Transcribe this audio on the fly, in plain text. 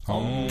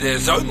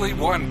There's only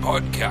one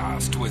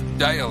podcast with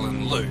Dale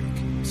and Luke,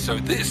 so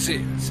this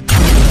is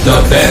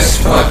the best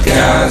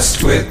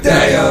podcast with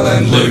Dale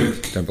and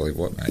Luke. Don't believe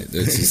what, mate.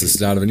 This is the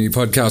start of a new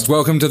podcast.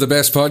 Welcome to the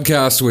best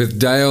podcast with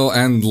Dale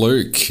and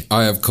Luke.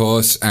 I, of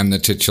course, am the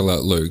titular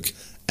Luke.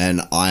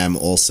 And I am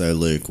also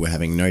Luke. We're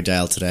having no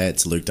Dale today.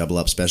 It's a Luke double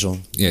up special.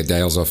 Yeah,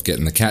 Dale's off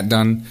getting the cat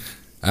done.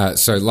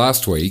 So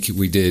last week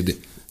we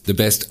did the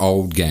best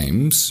old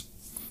games.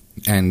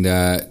 And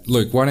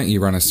Luke, why don't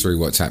you run us through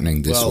what's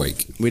happening this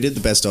week? We did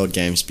the best old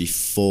games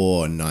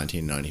before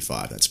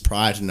 1995. That's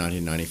prior to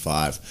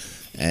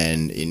 1995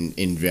 and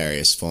in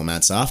various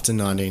formats. After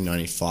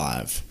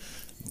 1995,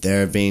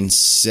 there have been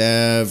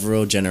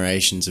several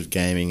generations of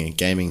gaming, and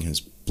gaming has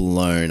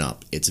blown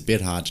up. It's a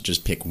bit hard to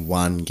just pick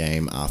one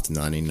game after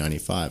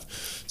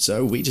 1995.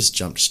 So we just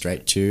jumped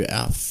straight to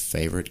our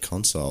favourite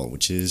console,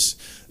 which is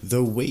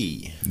the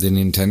Wii. The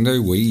Nintendo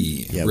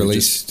Wii,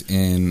 released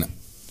in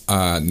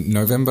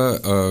November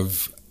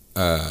of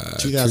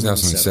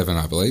 2007,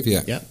 I believe.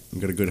 Yeah, we've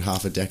got a good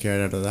half a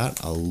decade out of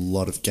that. A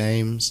lot of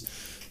games.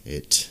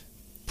 It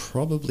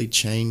probably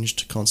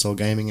changed console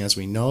gaming as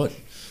we know it.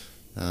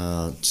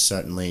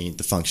 Certainly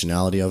the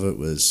functionality of it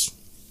was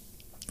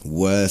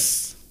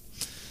worth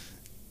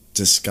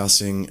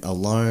discussing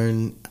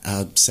alone,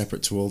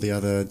 separate to all the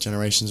other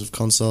generations of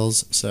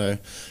consoles. So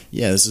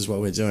yeah, this is what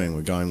we're doing.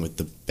 We're going with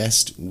the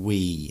best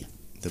Wii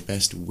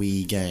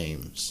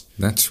games.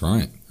 That's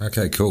right.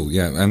 Okay, cool.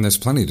 Yeah, and there's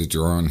plenty to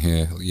draw on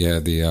here. Yeah,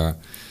 the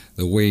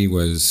Wii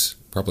was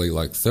probably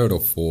like third or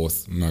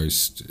fourth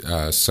most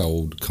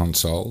sold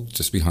console,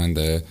 just behind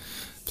the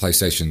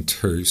PlayStation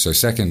 2. So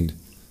second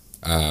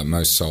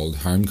most sold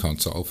home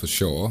console for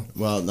sure.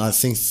 Well, I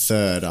think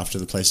third after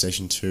the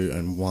PlayStation 2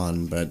 and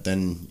 1, but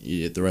then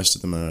the rest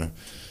of them are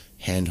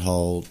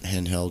handheld,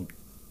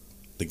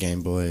 the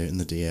Game Boy and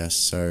the DS.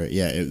 So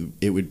yeah,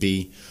 it would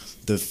be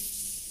the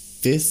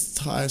fifth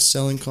highest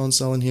selling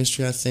console in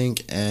history, I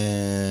think,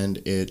 and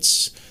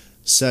it's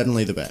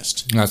certainly the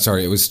best. Oh,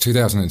 sorry, it was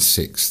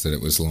 2006 that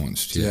it was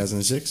launched.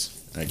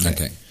 2006? Yeah.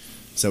 Okay.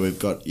 So we've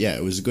got,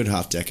 it was a good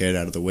half decade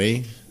out of the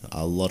Wii,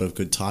 a lot of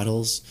good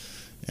titles,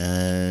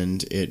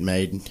 and it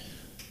made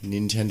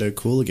Nintendo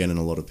cool again in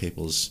a lot of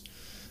people's,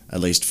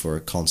 at least for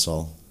a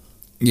console.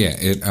 Yeah,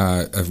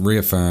 it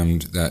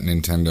reaffirmed that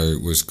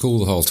Nintendo was cool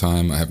the whole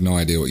time. I have no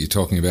idea what you're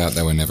talking about.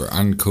 They were never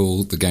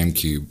uncool. The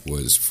GameCube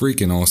was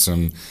freaking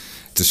awesome.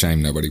 It's a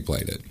shame nobody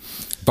played it.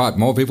 But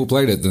more people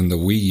played it than the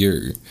Wii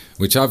U,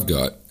 which I've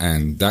got,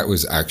 and that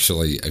was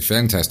actually a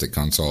fantastic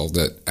console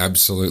that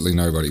absolutely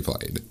nobody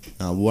played.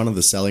 One of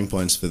the selling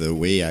points for the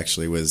Wii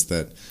actually was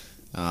that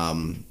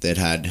it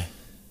had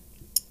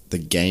the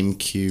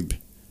GameCube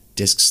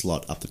disc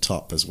slot up the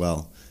top as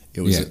well.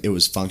 It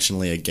was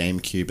functionally a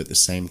GameCube at the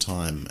same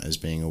time as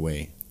being a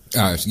Wii.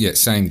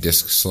 Same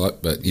disc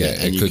slot, but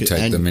it could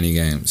take the mini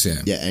games.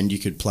 Yeah, and you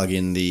could plug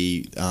in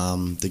the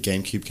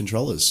GameCube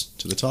controllers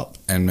to the top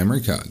and memory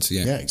cards.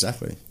 Yeah,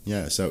 exactly.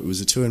 Yeah, so it was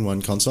a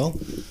 2-in-1 console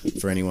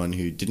for anyone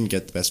who didn't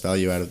get the best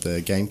value out of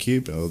the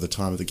GameCube or the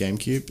time of the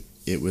GameCube.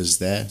 It was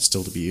there,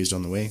 still to be used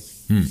on the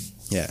Wii.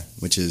 Yeah,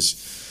 which is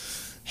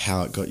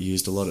how it got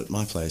used a lot at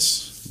my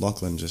place.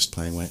 Lachlan just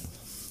playing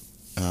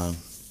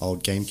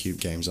old GameCube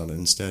games on it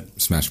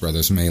instead. Smash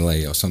Brothers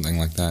Melee or something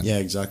like that. Yeah,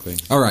 exactly.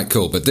 All right,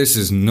 cool. But this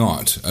is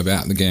not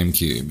about the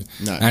GameCube.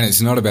 No. And it's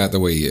not about the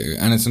Wii U.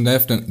 And it's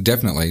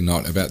definitely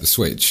not about the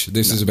Switch.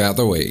 This is about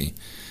the Wii.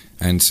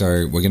 And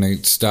so we're going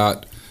to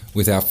start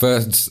with our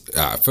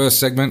first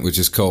segment, which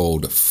is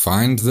called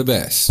Find the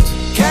Best.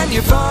 Can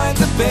you find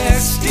the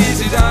best?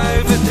 Is it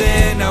over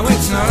there? No,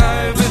 it's not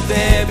over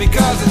there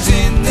because it's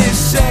in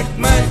this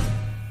segment.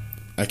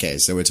 Okay,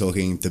 so we're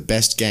talking the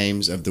best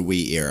games of the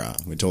Wii era.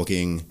 We're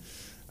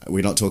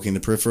not talking the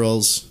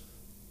peripherals?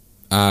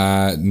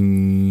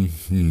 No,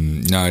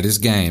 it is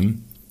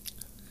game.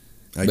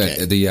 Okay.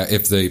 But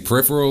if the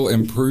peripheral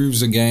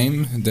improves a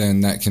game,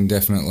 then that can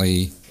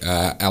definitely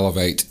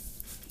elevate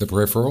the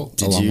peripheral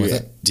along with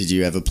it. Did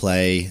you ever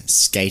play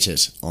Skate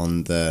It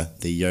on the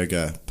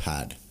yoga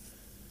pad?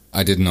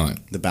 I did not.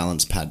 The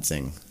balance pad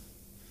thing.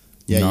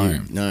 Yeah,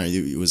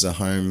 it was a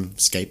home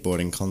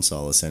skateboarding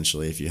console,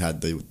 essentially. If you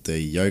had the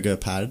yoga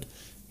pad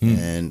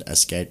and a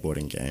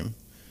skateboarding game,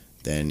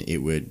 then it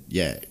would,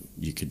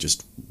 you could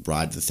just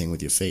ride the thing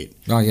with your feet.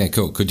 Oh, yeah,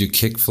 cool. Could you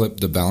kickflip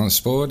the balance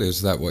board?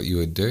 Is that what you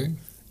would do?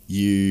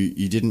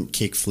 You didn't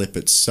kickflip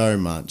it so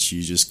much.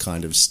 You just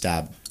kind of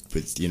stabbed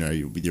with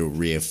your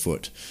rear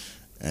foot,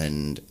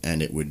 and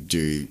it would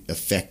do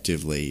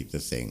effectively the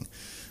thing.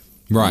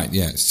 Right,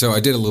 yeah. So I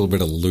did a little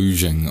bit of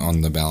luging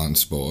on the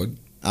balance board.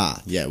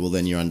 Ah, yeah, well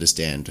then you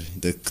understand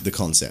the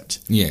concept.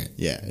 Yeah.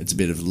 Yeah, it's a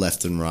bit of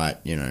left and right,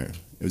 It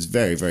was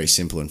very, very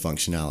simple in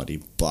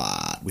functionality,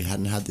 but we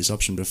hadn't had this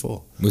option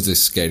before. Was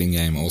this skating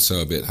game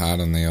also a bit hard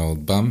on the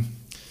old bum?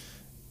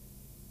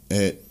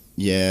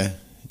 Yeah.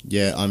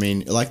 I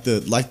mean, like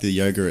the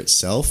yoga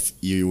itself,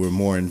 you were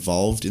more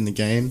involved in the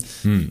game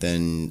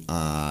than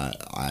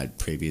I'd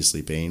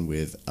previously been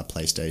with a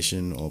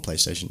PlayStation or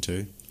PlayStation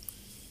 2.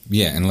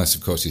 Yeah, unless,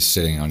 of course, you're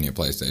sitting on your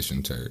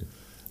PlayStation 2.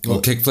 Or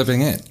kick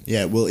flipping it.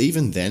 Yeah, well,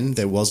 even then,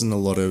 there wasn't a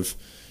lot of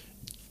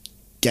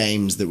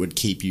games that would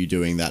keep you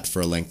doing that for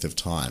a length of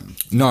time.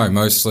 No,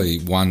 mostly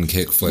one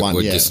kick flip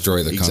would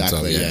destroy the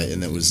console. Exactly,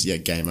 and it was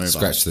game over.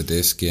 Scratch the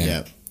disc,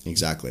 Yeah,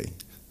 exactly.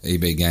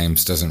 EB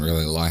Games doesn't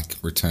really like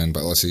return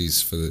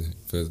policies for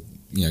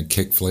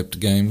kick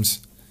flipped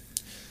games.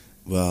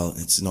 Well,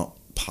 it's not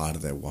part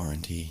of their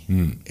warranty.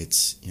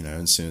 It's,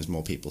 as soon as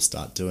more people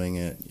start doing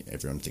it,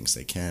 everyone thinks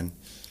they can.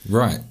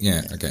 Right,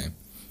 yeah, okay.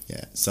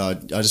 Yeah, so I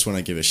just want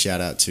to give a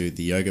shout out to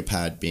the yoga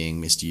pad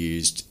being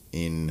misused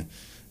in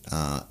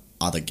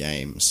other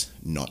games,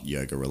 not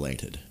yoga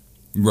related.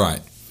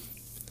 Right.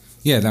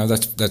 Yeah, no,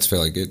 that's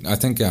fairly good. I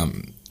think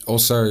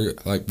also,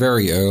 like,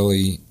 very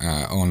early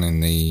on in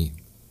the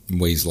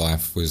Wii's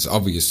life was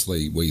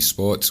obviously Wii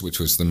Sports, which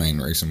was the main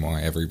reason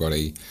why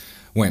everybody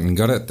went and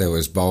got it. There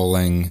was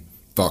bowling,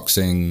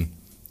 boxing,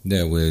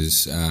 there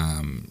was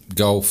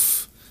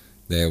golf,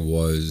 there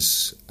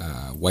was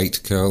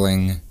weight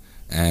curling,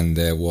 and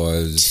there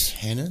was...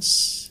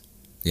 Tennis?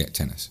 Yeah,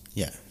 tennis.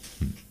 Yeah.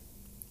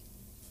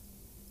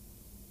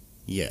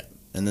 Yeah.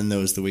 And then there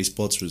was the Wii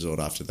Sports Resort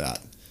after that.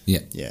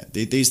 Yeah. Yeah.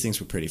 These things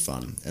were pretty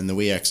fun. And the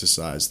Wii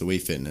Exercise, the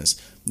Wii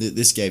Fitness,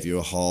 this gave you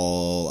a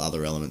whole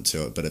other element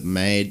to it, but it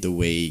made the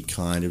Wii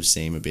kind of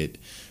seem a bit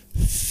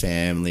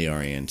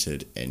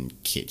family-oriented and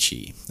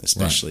kitschy,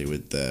 especially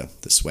with the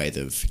swathe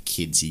of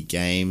kidsy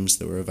games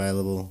that were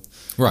available.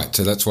 Right,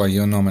 so that's why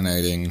you're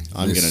nominating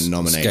I'm going to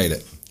nominate... Skate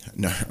It.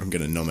 No, I'm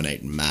going to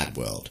nominate Mad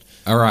World.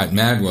 All right,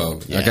 Mad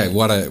World. Yeah. Okay,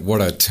 what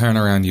a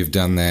turnaround you've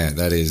done there.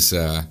 That is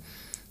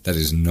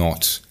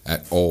not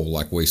at all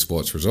like Wii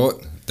Sports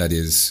Resort. That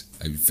is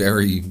a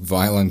very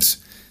violent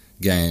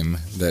game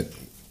that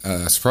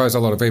surprised a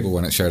lot of people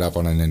when it showed up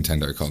on a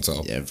Nintendo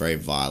console. Yeah, very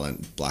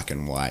violent, black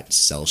and white,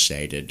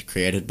 cel-shaded,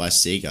 created by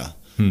Sega.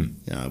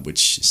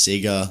 Which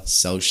Sega,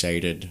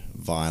 cel-shaded,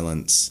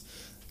 violence,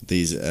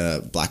 these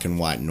black and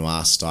white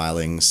noir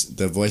stylings.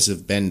 The voice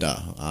of Bender,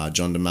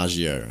 John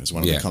DiMaggio, is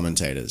one of the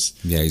commentators.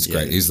 Yeah, he's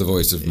great. He's the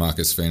voice of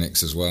Marcus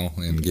Phoenix as well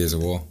in Gears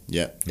of War.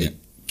 Yeah. It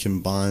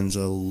combines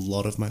a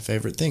lot of my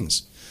favourite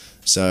things.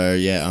 So,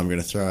 yeah, I'm going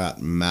to throw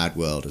out Mad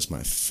World as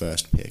my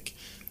first pick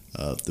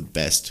of the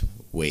best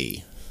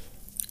Wii.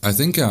 I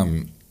think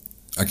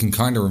I can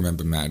kind of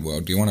remember Mad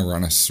World. Do you want to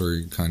run us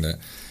through kind of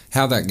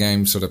how that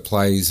game sort of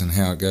plays and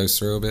how it goes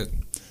through a bit?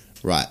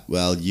 Right.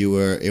 Well,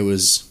 it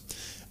was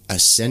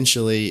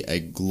essentially a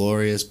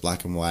glorious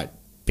black and white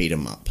beat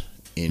 'em up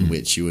in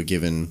which you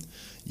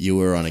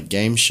were on a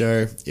game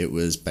show. It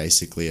was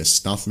basically a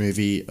snuff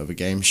movie of a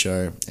game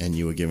show, and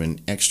you were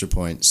given extra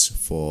points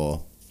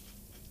for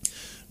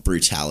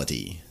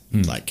brutality,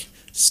 like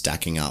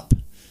stacking up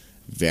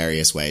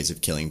various ways of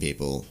killing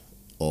people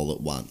all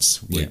at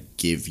once would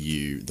give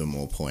you the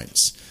more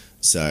points.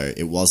 So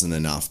it wasn't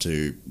enough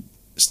to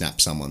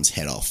snap someone's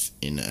head off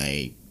in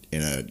a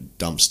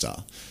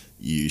dumpster.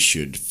 You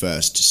should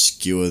first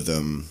skewer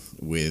them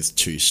with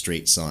 2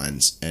 street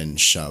signs and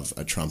shove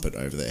a trumpet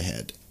over their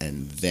head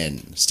and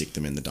then stick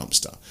them in the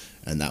dumpster,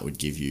 and that would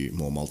give you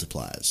more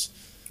multipliers.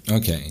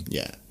 Okay.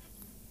 Yeah.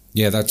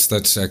 Yeah,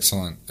 that's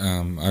excellent.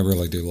 I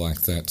really do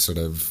like that sort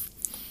of...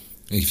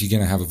 If you're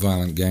going to have a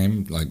violent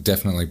game, like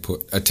definitely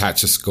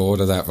attach a score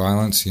to that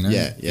violence, you know?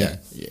 Yeah.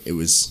 It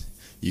was...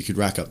 You could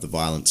rack up the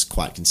violence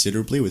quite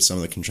considerably with some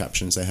of the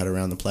contraptions they had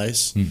around the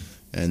place.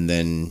 And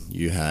then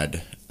you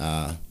had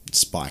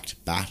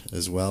spiked bat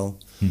as well.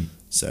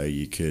 So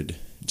you could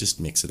just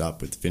mix it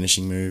up with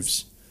finishing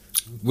moves.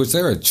 Was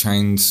there a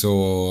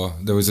chainsaw?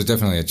 There was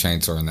definitely a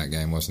chainsaw in that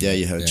game, wasn't there? Yeah,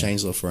 you had a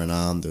chainsaw for an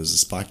arm. There was a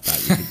spiked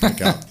bat you could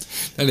pick up.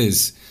 That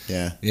is...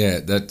 Yeah. Yeah,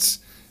 that's...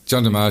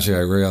 John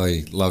DiMaggio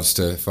really loves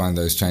to find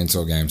those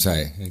chainsaw games,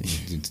 hey?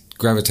 He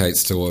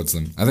gravitates towards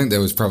them. I think there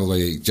was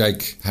probably...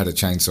 Jake had a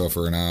chainsaw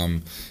for an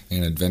arm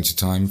in Adventure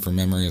Time from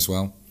memory as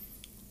well.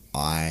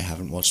 I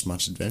haven't watched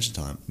much Adventure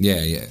Time.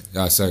 Yeah.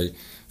 So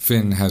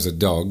Finn has a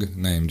dog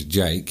named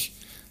Jake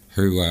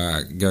who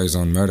goes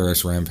on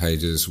murderous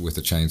rampages with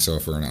a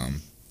chainsaw for an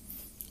arm.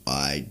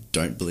 I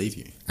don't believe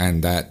you.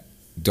 And that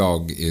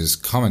dog is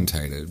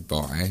commentated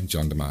by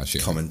John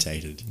DiMaggio.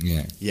 Commentated.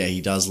 Yeah. Yeah,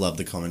 he does love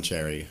the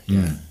commentary.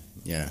 Yeah.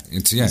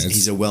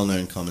 He's a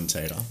well-known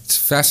commentator. It's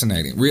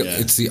fascinating.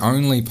 It's the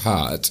only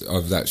part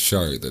of that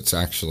show that's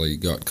actually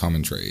got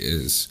commentary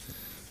is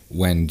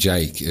when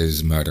Jake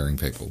is murdering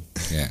people.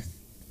 Yeah.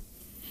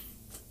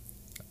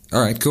 All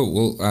right,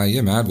 cool.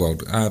 Well, Mad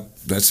World.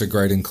 That's a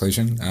great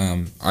inclusion.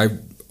 I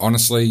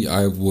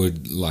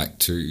would like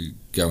to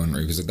go and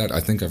revisit that. I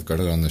think I've got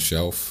it on the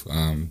shelf.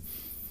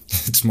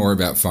 It's more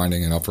about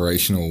finding an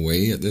operational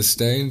Wii at this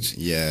stage.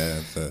 Yeah.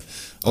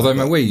 Although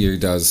my Wii U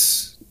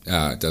does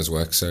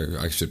work, so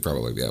I should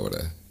probably be able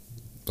to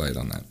play it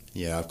on that.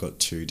 Yeah, I've got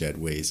 2 dead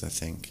Wiis, I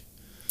think.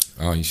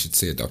 Oh, you should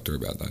see a doctor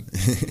about that.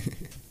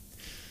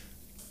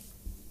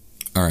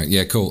 All right,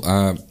 yeah, cool.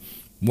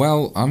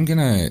 Well, I'm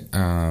gonna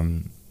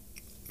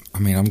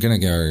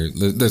go.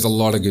 There's a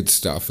lot of good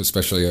stuff,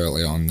 especially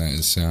early on.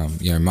 There's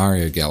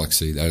Mario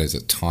Galaxy. That is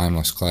a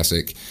timeless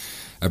classic.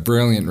 a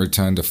brilliant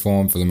return to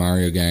form for the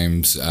Mario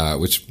games,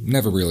 which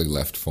never really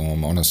left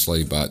form,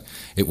 honestly, but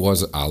it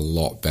was a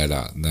lot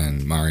better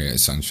than Mario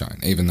Sunshine,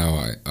 even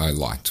though I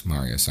liked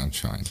Mario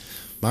Sunshine.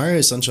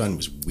 Mario Sunshine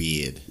was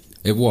weird.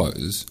 It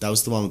was. That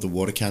was the one with the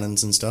water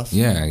cannons and stuff?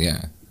 Yeah,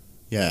 yeah.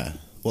 Yeah.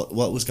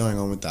 What was going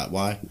on with that?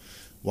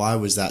 Why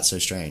was that so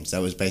strange?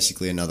 That was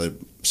basically another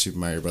Super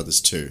Mario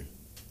Brothers 2.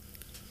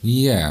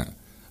 Yeah.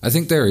 I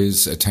think there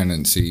is a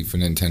tendency for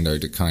Nintendo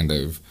to kind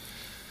of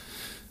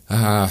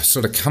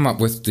sort of come up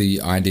with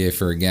the idea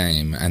for a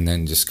game and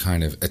then just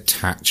kind of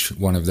attach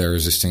one of their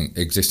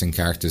existing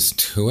characters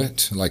to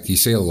it. Like, you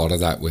see a lot of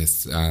that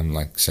with,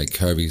 like, say,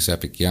 Kirby's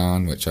Epic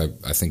Yarn, which I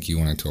think you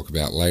want to talk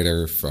about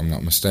later, if I'm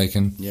not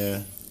mistaken.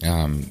 Yeah.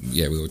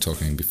 Yeah, we were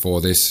talking before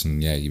this,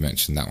 and yeah, you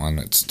mentioned that one.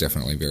 It's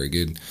definitely very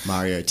good.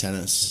 Mario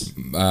Tennis.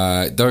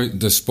 Though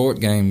the sport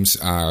games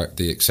are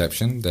the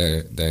exception.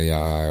 They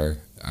are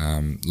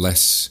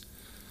less.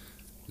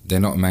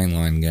 They're not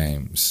mainline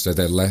games, so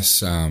they're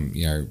less.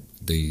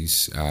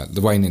 These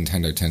the way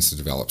Nintendo tends to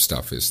develop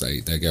stuff is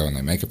they go and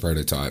they make a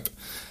prototype,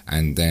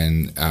 and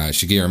then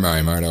Shigeru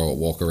Miyamoto will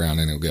walk around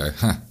and he'll go,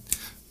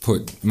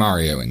 put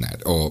Mario in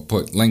that, or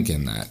put Link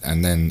in that,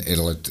 and then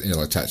it'll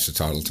attach the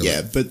title to it.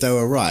 Yeah, but they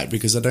were right,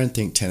 because I don't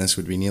think tennis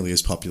would be nearly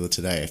as popular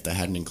today if they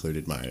hadn't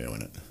included Mario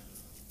in it.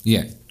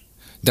 Yeah,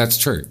 that's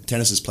true.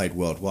 Tennis is played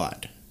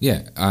worldwide.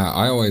 Yeah,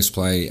 I always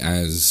play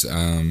as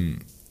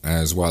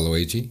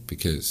Waluigi,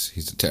 because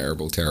he's a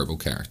terrible, terrible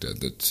character.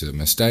 That's a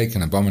mistake,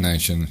 an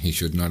abomination. He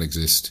should not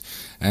exist.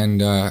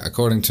 And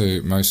according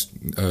to most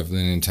of the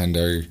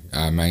Nintendo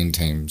main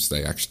teams,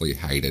 they actually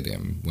hated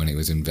him when he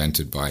was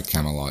invented by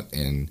Camelot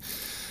in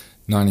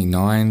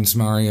 99's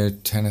Mario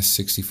Tennis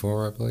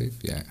 64, I believe.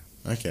 Yeah.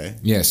 Okay.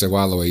 Yeah, so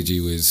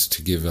Waluigi was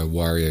to give a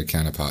Wario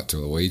counterpart to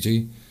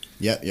Luigi.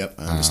 Yep,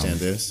 I understand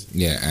this.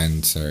 Yeah,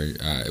 and so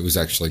it was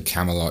actually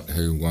Camelot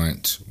who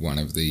weren't one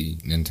of the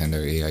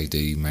Nintendo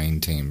EAD main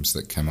teams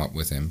that came up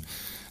with him.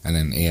 And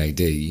then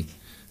EAD,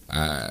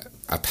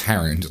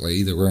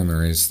 apparently, the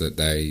rumour is that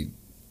they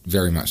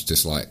very much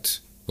disliked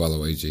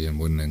Waluigi and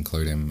wouldn't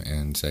include him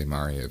in, say,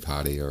 Mario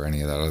Party or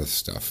any of that other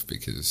stuff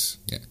because,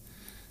 yeah,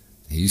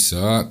 he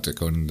sucked,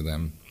 according to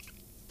them.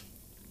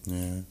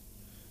 Yeah.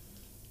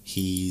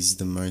 He's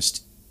the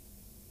most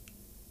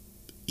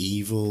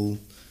evil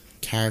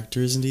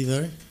character, isn't he,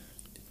 though?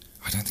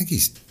 I don't think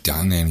he's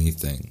done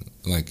anything.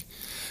 Like,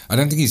 I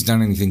don't think he's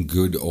done anything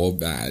good or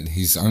bad.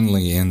 He's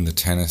only in the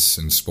tennis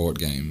and sport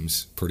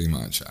games, pretty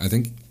much. I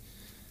think,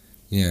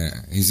 yeah,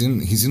 he's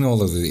in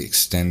all of the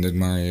extended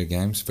Mario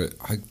games, but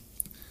I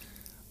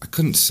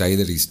couldn't say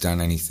that he's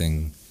done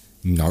anything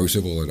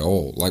notable at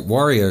all. Like,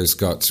 Wario's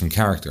got some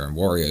character, and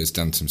Wario's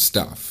done some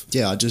stuff.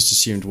 Yeah, I just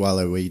assumed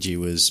Waluigi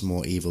was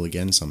more evil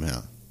again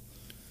somehow.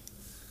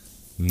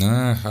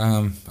 No,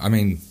 I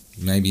mean,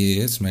 maybe he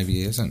is, maybe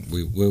he isn't.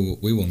 We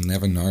will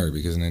never know,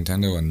 because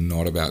Nintendo are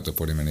not about to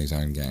put him in his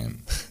own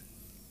game.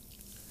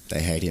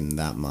 They hate him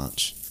that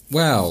much.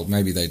 Well,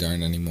 maybe they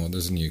don't anymore.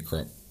 There's a new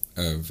crop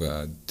of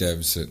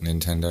devs at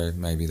Nintendo.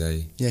 Maybe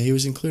they... Yeah, he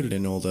was included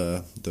in all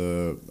the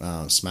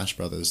Smash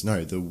Brothers.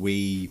 No, the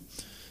Wii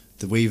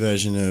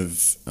version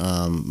of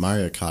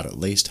Mario Kart at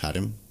least had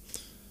him.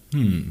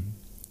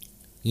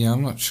 Yeah,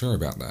 I'm not sure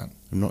about that.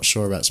 I'm not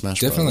sure about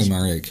Smash Definitely Brothers.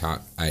 Mario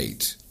Kart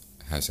 8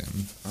 has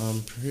him.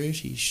 I'm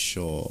pretty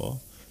sure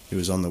he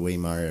was on the Wii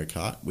Mario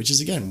Kart, which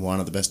is, again, one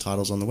of the best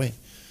titles on the Wii.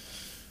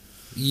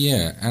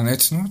 Yeah, and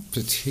it's not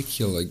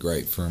particularly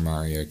great for a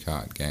Mario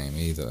Kart game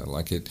either.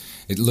 Like, it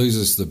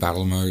loses the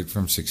battle mode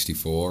from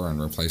 64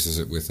 and replaces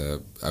it with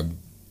a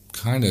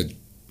kind of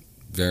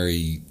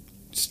very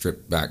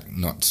stripped back,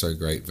 not so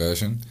great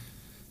version.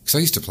 Because I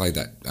used to play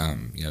that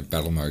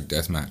battle mode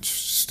deathmatch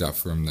stuff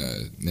from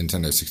the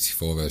Nintendo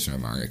 64 version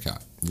of Mario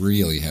Kart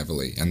really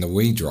heavily, and the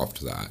Wii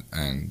dropped that,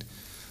 and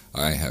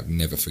I have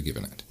never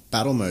forgiven it.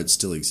 Battle mode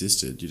still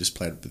existed. You just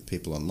played with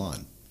people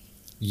online.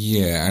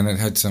 Yeah, and it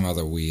had some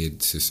other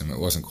weird system. It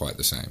wasn't quite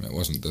the same. It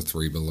wasn't the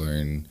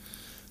 3-balloon.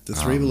 The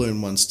 3-balloon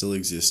one still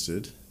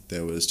existed.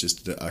 There was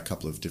just a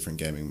couple of different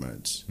gaming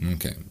modes.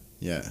 Okay.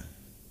 Yeah.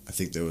 I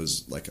think there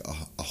was like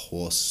a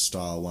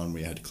horse-style one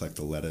where you had to collect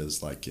the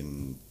letters, like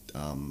in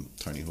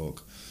Tony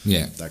Hawk.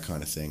 Yeah. That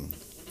kind of thing.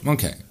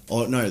 Okay.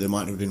 Or no, there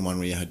might have been one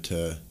where you had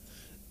to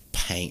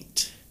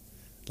paint,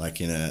 like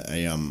in a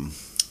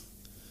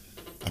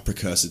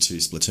precursor to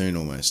Splatoon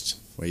almost,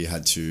 where you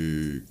had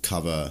to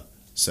cover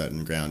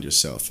certain ground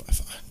yourself.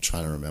 I'm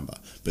trying to remember.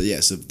 But yeah,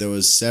 so there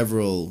was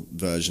several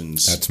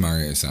versions. That's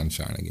Mario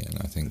Sunshine again,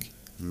 I think.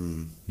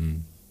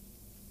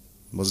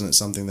 Wasn't it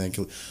something they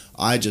included?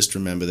 I just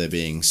remember there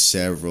being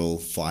several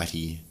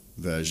fighty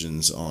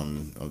versions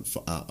of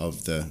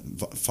the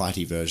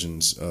fighty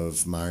versions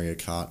of Mario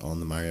Kart on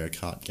the Mario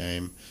Kart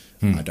game.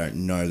 I don't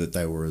know that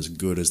they were as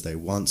good as they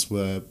once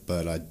were,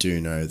 but I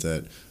do know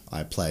that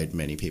I played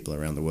many people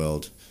around the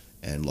world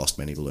and lost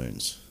many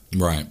balloons.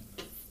 Right.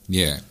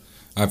 Yeah.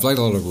 I played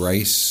a lot of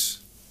race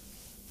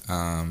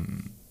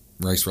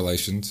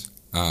relations.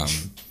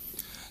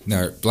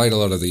 No, played a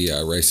lot of the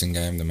racing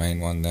game, the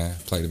main one there.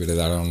 Played a bit of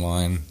that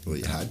online. Well,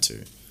 you had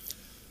to.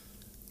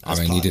 I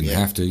mean, you didn't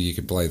have to. You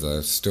could play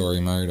the story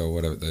mode or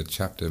whatever, the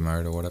chapter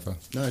mode or whatever.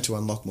 No, to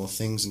unlock more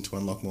things and to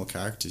unlock more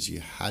characters,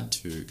 you had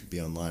to be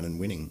online and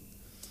winning.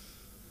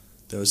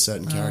 There were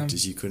certain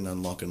characters you couldn't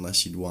unlock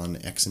unless you'd won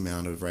X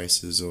amount of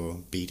races or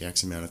beat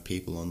X amount of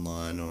people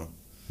online. Or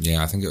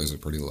yeah, I think it was a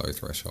pretty low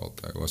threshold,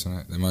 though, wasn't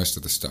it? Most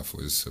of the stuff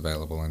was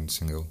available in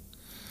single.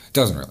 It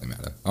doesn't really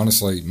matter.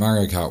 Honestly,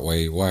 Mario Kart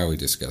Wii, why are we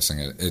discussing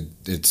it?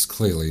 It's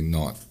clearly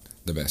not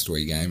the best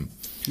Wii game.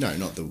 No,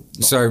 not the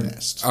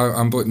best.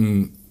 I'm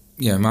putting...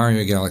 Yeah,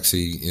 Mario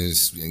Galaxy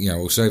is...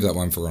 we'll save that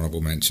one for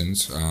honorable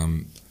mentions.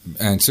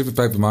 And Super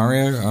Paper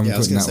Mario, I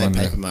was going to say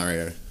Paper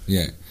Mario.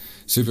 Yeah.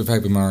 Super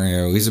Paper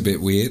Mario is a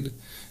bit weird.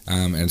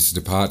 And it's a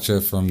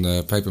departure from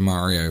the Paper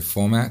Mario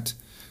format.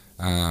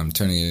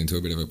 Turning it into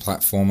a bit of a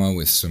platformer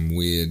with some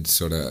weird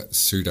sort of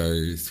pseudo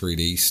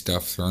 3D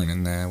stuff thrown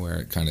in there where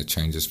it kind of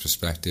changes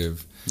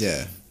perspective.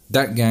 Yeah.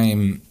 That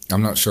game,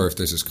 I'm not sure if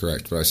this is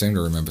correct, but I seem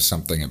to remember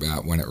something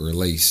about when it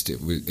released, it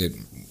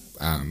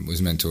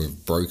was meant to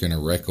have broken a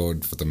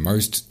record for the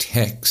most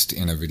text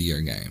in a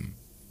video game.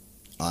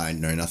 I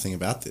know nothing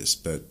about this,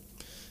 but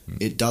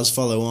it does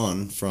follow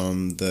on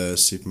from the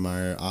Super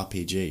Mario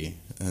RPG,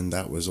 and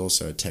that was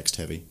also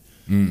text-heavy.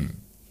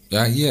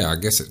 Yeah, I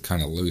guess it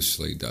kind of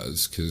loosely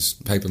does, because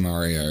Paper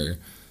Mario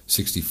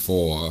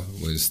 64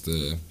 was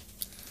the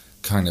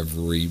kind of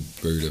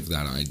reboot of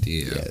that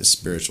idea. Yeah, a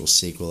spiritual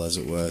sequel, as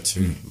it were,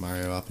 to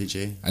Mario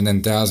RPG. And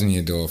then Thousand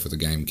Year Door for the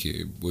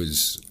GameCube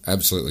was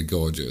absolutely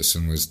gorgeous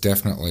and was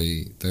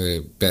definitely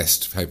the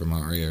best Paper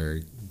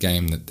Mario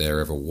game that there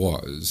ever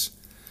was.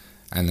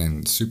 And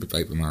then Super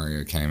Paper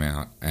Mario came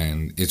out,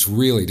 and it's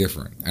really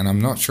different. And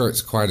I'm not sure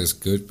it's quite as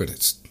good, but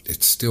it's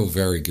still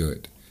very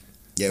good.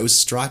 Yeah, it was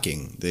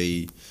striking.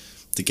 The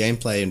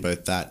gameplay in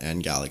both that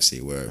and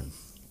Galaxy were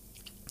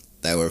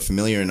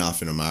familiar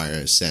enough in a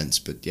Mario sense,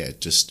 but yeah,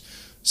 just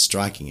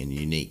striking and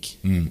unique.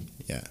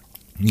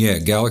 Yeah,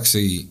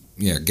 Galaxy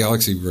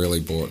really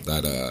brought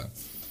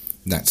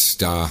that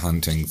star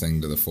hunting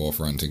thing to the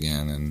forefront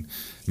again, and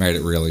made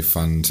it really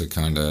fun to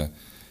kind of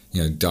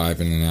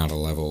dive in and out of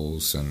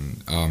levels.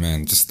 And oh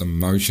man, just the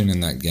motion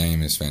in that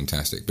game is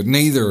fantastic. But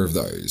neither of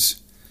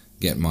those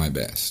get my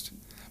best.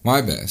 My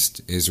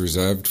best is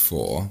reserved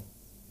for,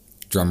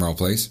 drumroll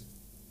please,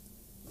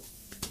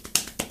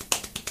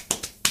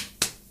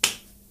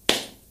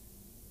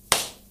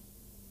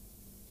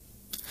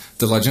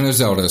 The Legend of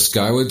Zelda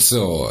Skyward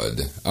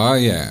Sword. Oh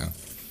yeah,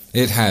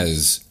 it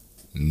has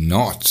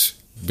not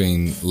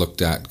been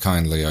looked at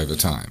kindly over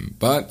time,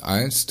 but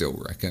I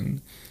still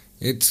reckon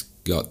it's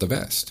got the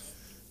best.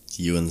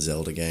 You and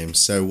Zelda games.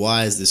 So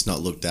why is this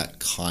not looked at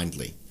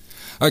kindly?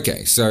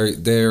 Okay, so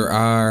there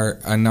are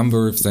a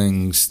number of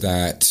things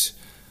that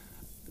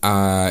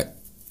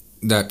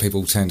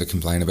people tend to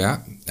complain about.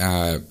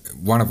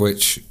 One of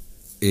which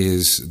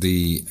is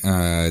the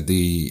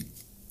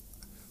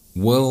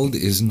world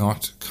is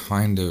not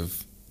kind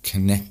of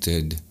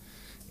connected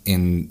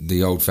in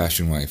the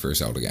old-fashioned way for a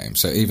Zelda game.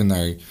 So even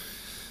though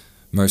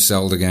most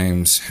Zelda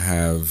games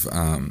have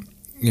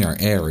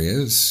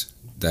areas,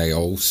 they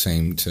all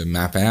seem to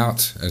map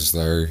out as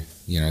though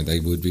they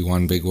would be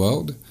one big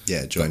world.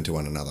 Yeah, joined to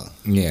one another.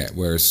 Yeah,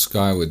 whereas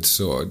Skyward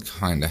Sword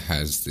kind of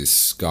has this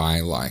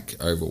sky-like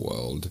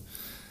overworld,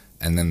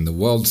 and then the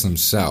worlds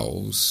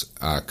themselves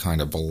are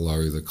kind of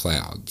below the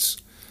clouds.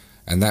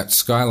 And that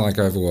sky-like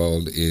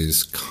overworld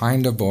is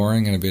kind of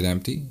boring and a bit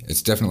empty.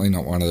 It's definitely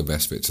not one of the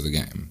best bits of the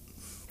game.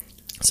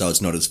 So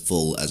it's not as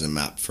full as a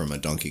map from a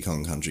Donkey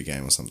Kong Country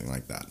game or something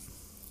like that?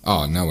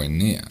 Oh, nowhere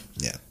near.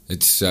 Yeah.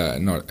 It's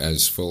not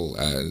as full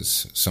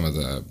as some of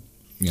the,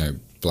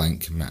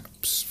 blank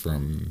maps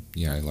from,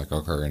 like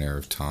Ocarina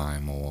of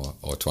Time or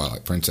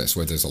Twilight Princess,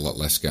 where there's a lot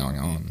less going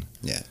on.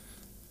 Yeah.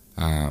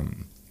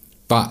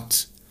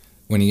 But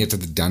when you get to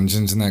the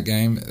dungeons in that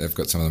game, they've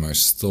got some of the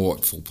most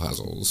thoughtful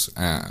puzzles.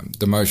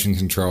 The motion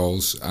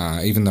controls,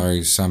 even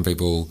though some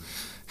people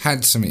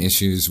had some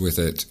issues with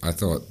it, I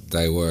thought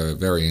they were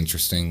very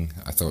interesting.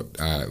 I thought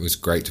it was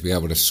great to be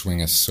able to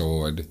swing a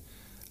sword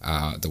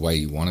the way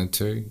you wanted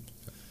to.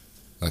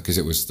 Because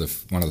it was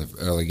one of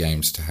the early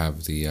games to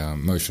have the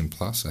Motion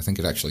Plus. I think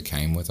it actually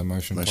came with a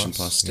Motion Plus. Motion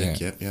Plus stick,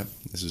 yep.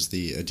 This was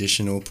the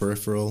additional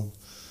peripheral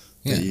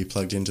that you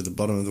plugged into the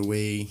bottom of the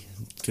Wii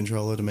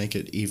controller to make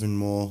it even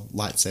more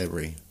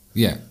lightsabery.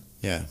 Yeah.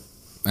 Yeah.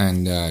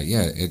 And,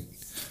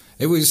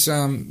 it was,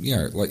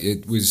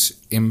 it was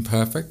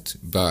imperfect,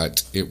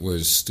 but it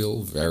was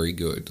still very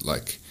good.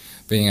 Like,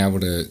 being able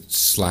to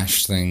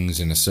slash things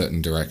in a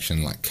certain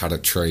direction, like cut a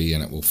tree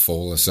and it will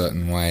fall a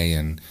certain way,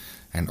 and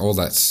all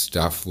that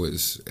stuff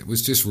was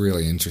just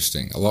really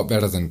interesting. A lot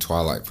better than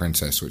Twilight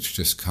Princess, which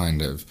just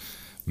kind of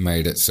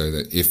made it so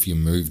that if you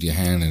moved your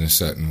hand in a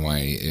certain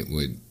way, it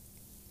would,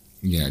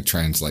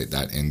 translate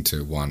that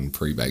into one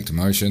pre-baked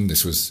motion.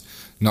 This was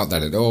not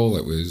that at all.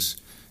 It was,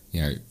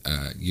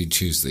 you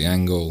choose the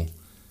angle,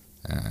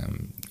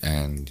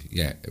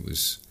 it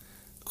was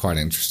quite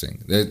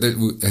interesting.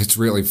 It's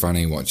really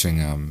funny watching.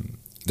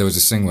 There was a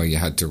thing where you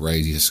had to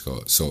raise your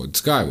sword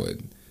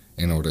skyward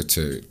in order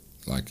to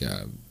like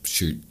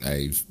shoot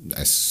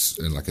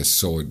like a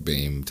sword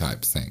beam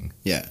type thing.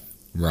 Yeah.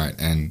 Right,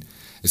 and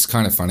it's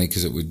kind of funny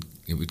because it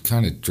would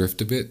kind of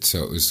drift a bit,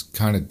 so it was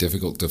kind of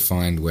difficult to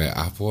find where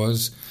up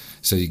was.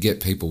 So you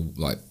get people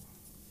like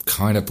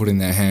kind of putting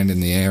their hand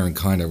in the air and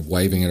kind of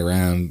waving it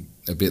around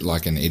a bit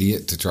like an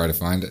idiot to try to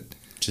find it.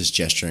 Just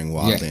gesturing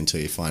wildly until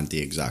you find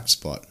the exact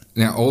spot.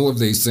 Now, all of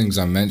these things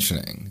I'm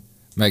mentioning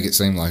make it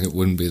seem like it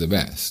wouldn't be the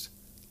best,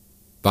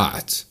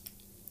 but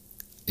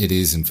it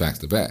is in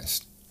fact the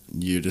best.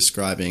 You're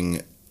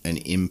describing an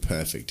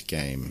imperfect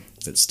game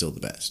that's still the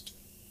best.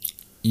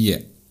 Yeah,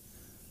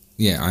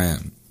 I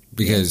am.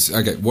 Because,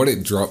 okay, what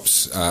it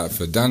drops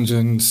for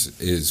dungeons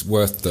is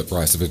worth the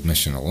price of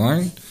admission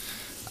alone.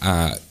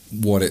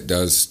 What it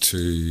does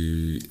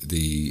to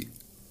the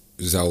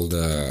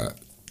Zelda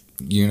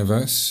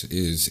universe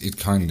is it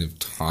kind of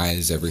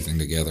ties everything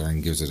together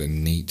and gives it a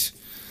neat...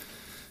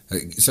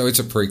 So it's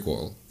a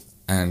prequel,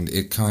 and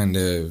it kind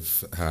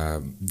of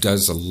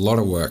does a lot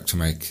of work to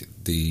make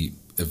the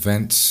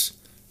events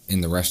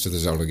in the rest of the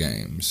Zelda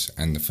games,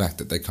 and the fact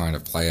that they kind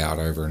of play out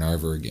over and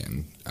over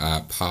again,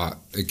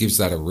 it gives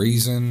that a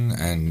reason,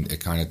 and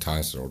it kind of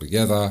ties it all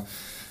together.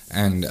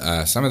 And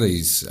some of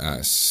these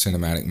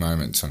cinematic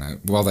moments on it,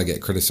 while they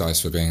get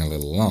criticised for being a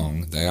little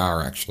long, they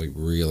are actually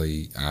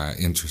really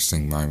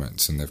interesting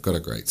moments, and they've got a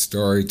great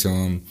story to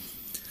them.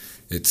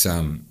 It's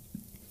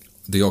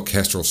the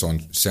orchestral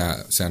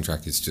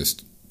soundtrack is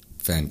just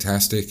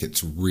fantastic.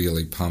 It's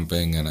really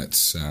pumping, and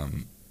it's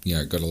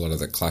got a lot of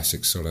the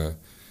classic sort of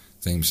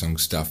theme song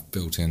stuff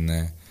built in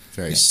there.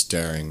 Very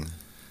stirring.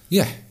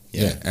 Yeah,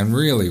 and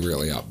really,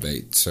 really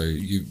upbeat. So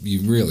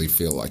you really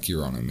feel like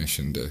you're on a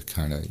mission to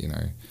kind of,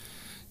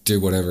 do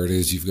whatever it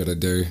is you've got to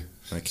do.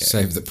 Okay.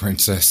 Save the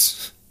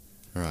princess.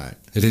 Right.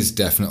 It is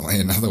definitely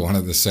another one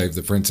of the Save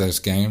the Princess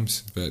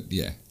games, but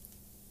yeah.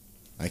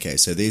 Okay,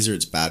 so these are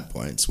its bad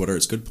points. What are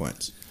its good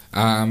points?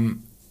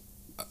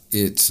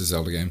 It's a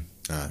Zelda game.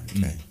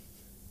 Okay.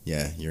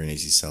 Yeah, you're an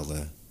easy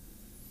Zelda.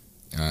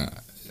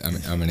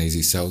 I'm an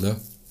easy Zelda.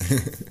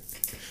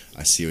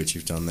 I see what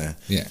you've done there.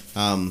 Yeah.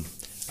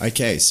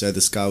 Okay, so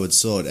the Skyward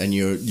Sword, and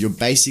you're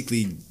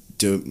basically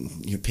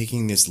you're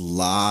picking this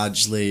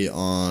largely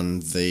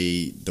on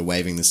the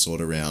waving the sword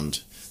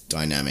around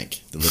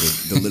dynamic, the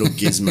little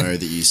gizmo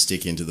that you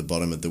stick into the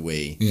bottom of the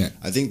Wii. Yeah.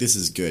 I think this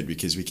is good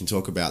because we can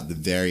talk about the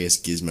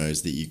various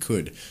gizmos that you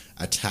could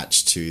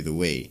attach to the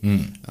Wii.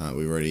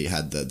 We've already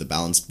had the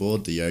balance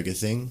board, the yoga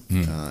thing,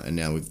 and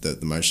now with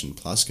the Motion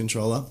Plus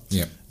controller.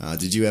 Yeah.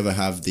 Did you ever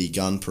have the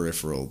gun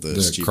peripheral,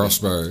 the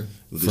crossbow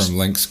from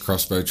Link's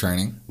crossbow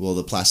training? Well,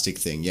 the plastic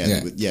thing,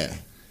 yeah.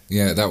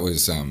 Yeah, that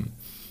was.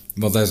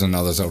 Well, there's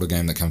another Zelda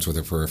game that comes with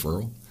a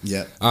peripheral.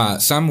 Yeah.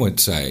 Some would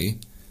say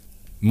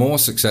more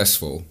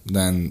successful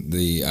than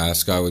the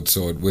Skyward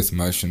Sword with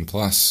Motion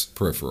Plus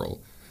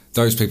peripheral.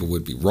 Those people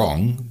would be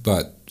wrong,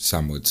 but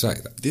some would say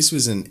that. This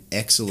was an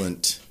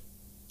excellent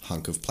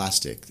hunk of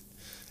plastic.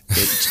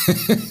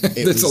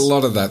 There's a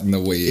lot of that in the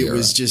Wii era. It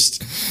was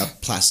just a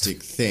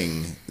plastic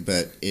thing,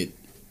 but it...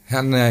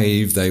 How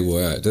naive they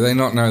were. Do they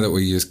not know that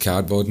we use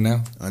cardboard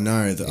now? I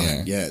know.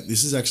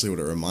 This is actually what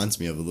it reminds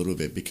me of a little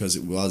bit, because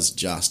it was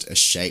just a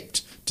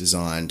shaped,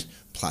 designed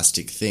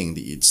plastic thing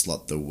that you'd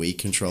slot the Wii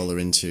controller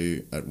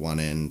into at one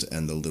end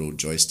and the little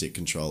joystick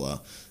controller,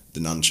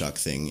 the nunchuck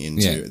thing,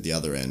 into the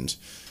other end.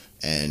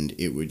 And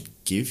it would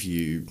give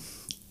you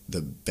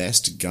the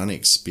best gun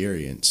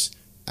experience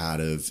out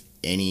of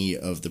any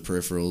of the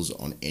peripherals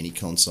on any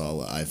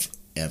console I've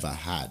ever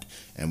had.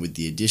 And with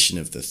the addition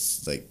of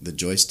the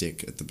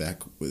joystick at the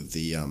back with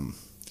the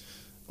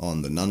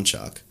on the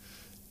nunchuck,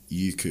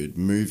 you could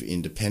move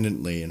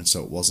independently, and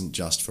so it wasn't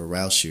just for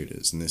rail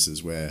shooters. And this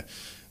is where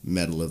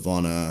Medal of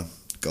Honor,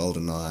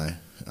 GoldenEye,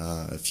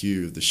 a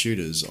few of the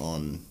shooters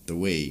on the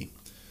Wii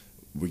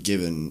were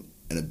given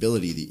an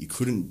ability that you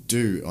couldn't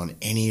do on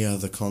any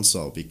other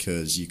console,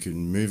 because you could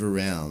move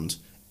around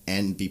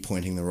and be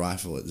pointing the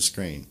rifle at the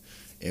screen.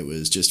 It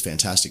was just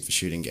fantastic for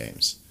shooting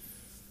games.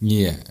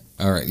 Yeah.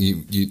 All right.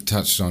 You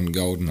touched on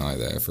GoldenEye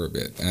there for a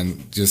bit.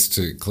 And just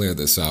to clear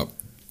this up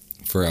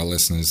for our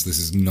listeners, this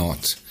is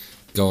not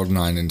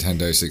GoldenEye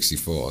Nintendo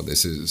 64.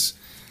 This is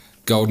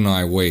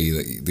GoldenEye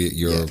Wii that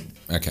you're...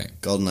 Yeah. Okay.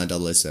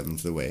 GoldenEye 007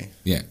 for the Wii.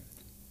 Yeah.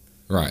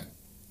 Right.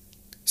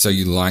 So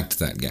you liked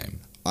that game?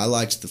 I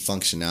liked the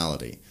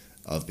functionality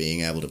of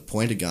being able to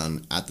point a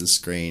gun at the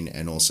screen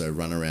and also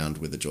run around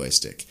with a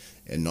joystick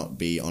and not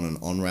be on an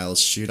on-rails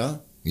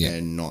shooter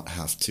and not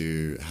have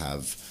to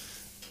have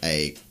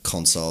a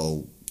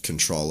console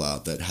controller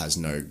that has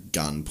no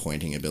gun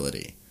pointing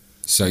ability.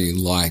 So you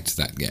liked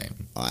that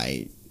game?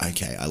 I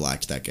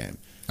liked that game.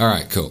 All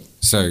right, cool.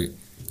 So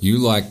you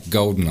like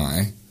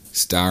GoldenEye,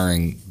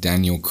 starring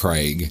Daniel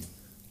Craig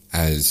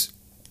as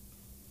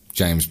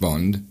James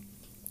Bond,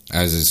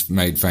 as is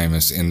made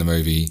famous in the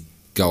movie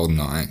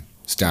GoldenEye,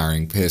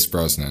 starring Pierce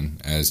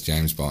Brosnan as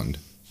James Bond.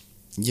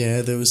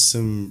 Yeah, there was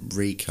some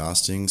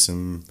recasting,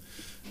 some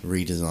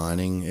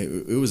redesigning.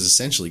 It was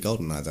essentially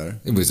GoldenEye, though.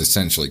 It was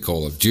essentially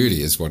Call of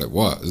Duty is what it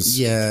was.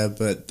 Yeah,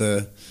 but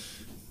the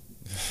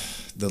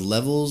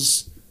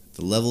levels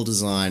The level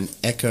design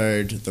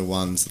echoed the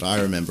ones that I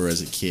remember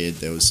as a kid.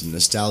 There was some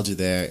nostalgia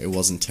there. It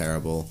wasn't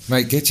terrible.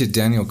 Mate, get your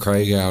Daniel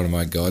Craig out of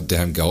my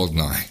goddamn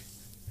GoldenEye.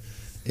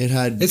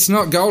 It's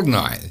not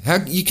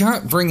GoldenEye. You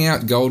can't bring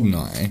out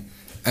GoldenEye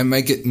and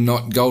make it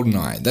not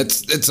GoldenEye.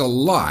 It's a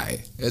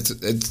lie.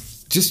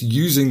 It's just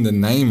using the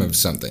name of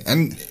something.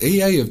 And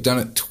EA have done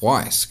it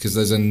twice, because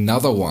there's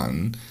another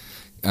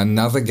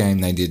game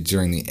they did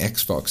during the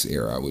Xbox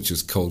era, which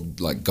was called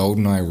like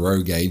GoldenEye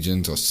Rogue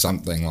Agent or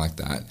something like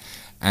that.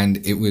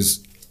 And it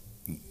was,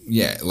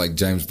 like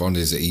James Bond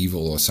is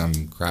evil or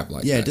some crap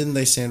like that. Yeah, didn't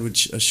they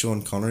sandwich a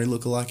Sean Connery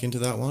lookalike into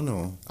that one?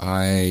 Or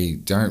I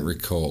don't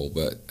recall,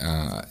 but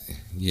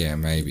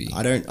maybe.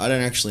 I don't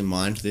actually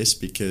mind this,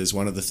 because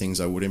one of the things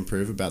I would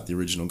improve about the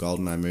original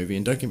GoldenEye movie,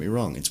 and don't get me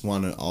wrong, it's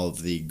one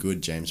of the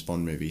good James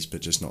Bond movies,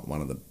 but just not one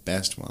of the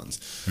best ones.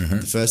 Mm-hmm.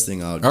 The first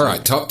thing I would All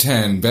right, top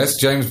 10 best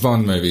James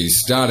Bond movies,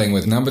 starting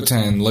with number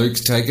 10. Luke,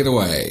 take it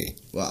away.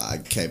 Well,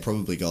 okay,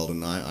 probably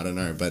GoldenEye, I don't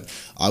know, but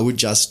I would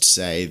just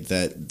say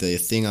that the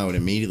thing I would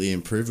immediately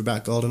improve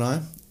about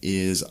GoldenEye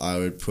is I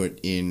would put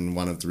in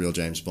one of the real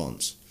James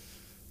Bonds.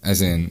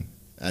 As in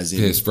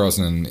Pierce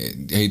Brosnan,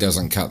 he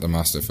doesn't cut the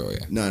mustard for you.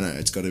 No,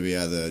 it's got to be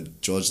either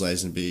George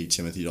Lazenby,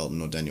 Timothy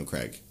Dalton, or Daniel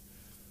Craig.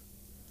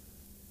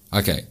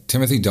 Okay,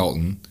 Timothy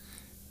Dalton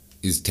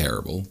is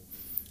terrible.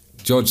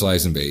 George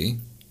Lazenby,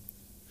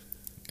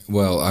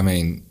 well, I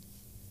mean,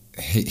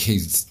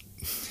 he's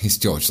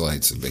George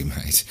Lazenby,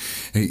 mate.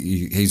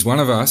 He's one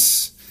of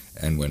us,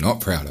 and we're not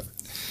proud of it.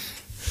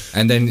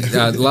 And then,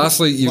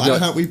 lastly, you've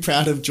got... Why aren't we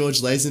proud of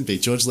George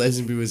Lazenby? George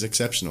Lazenby was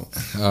exceptional.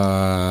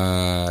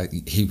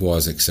 He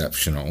was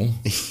exceptional.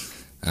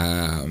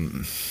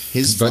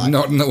 But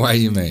not in the way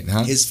you mean,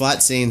 huh? His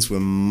fight scenes were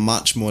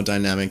much more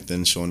dynamic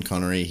than Sean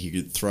Connery. He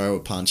could throw a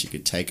punch, he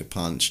could take a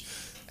punch.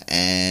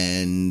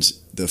 And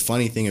the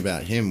funny thing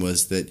about him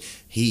was that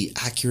he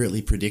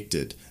accurately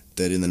predicted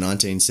that in the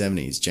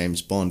 1970s,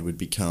 James Bond would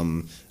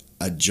become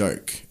a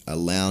joke, a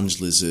lounge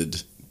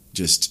lizard,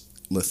 just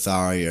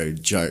Lothario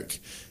joke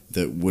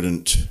that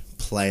wouldn't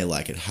play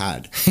like it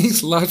had.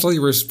 He's largely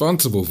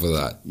responsible for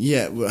that.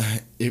 Yeah,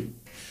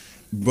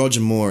 Roger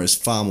Moore is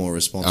far more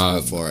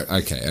responsible for it.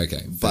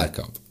 Okay, back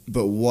up.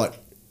 But what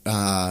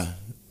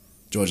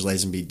George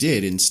Lazenby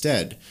did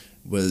instead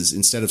was,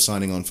 instead of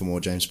signing on for more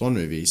James Bond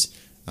movies,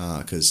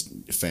 because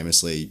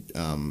famously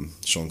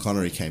Sean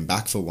Connery came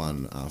back for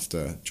one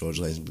after George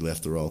Lazenby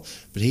left the role,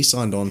 but he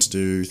signed on to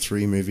do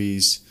 3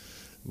 movies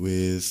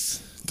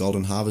with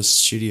Golden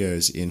Harvest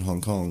Studios in Hong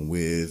Kong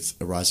with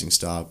a rising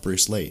star,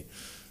 Bruce Lee.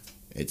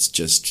 It's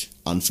just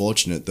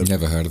unfortunate that...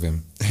 Never heard of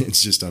him.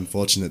 It's just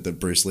unfortunate that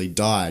Bruce Lee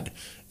died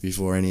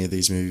before any of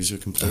these movies were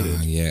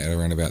completed. Yeah,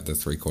 around about the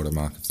 3/4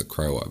 mark of The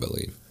Crow, I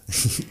believe.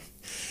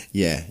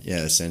 yeah,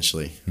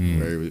 essentially.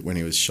 When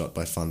he was shot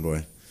by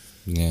Funboy.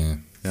 Yeah.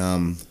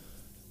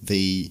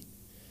 The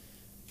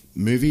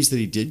movies that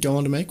he did go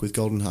on to make with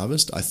Golden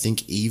Harvest, I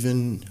think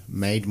even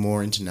made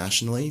more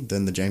internationally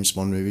than the James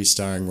Bond movies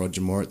starring Roger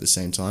Moore at the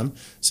same time.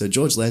 So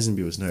George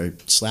Lazenby was no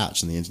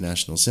slouch in the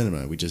international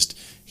cinema.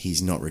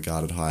 He's not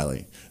regarded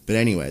highly. But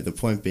anyway, the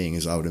point being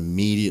is I would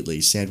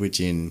immediately sandwich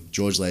in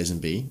George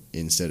Lazenby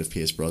instead of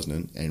Pierce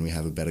Brosnan, and we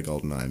have a better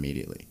GoldenEye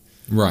immediately.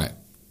 Right.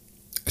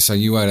 So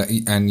you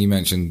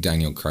mentioned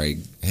Daniel Craig.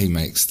 He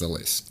makes the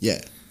list.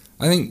 Yeah.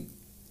 I think,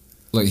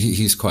 look,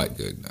 he's quite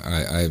good.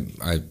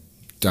 I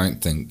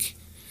don't think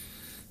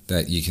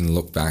that you can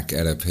look back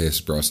at a Pierce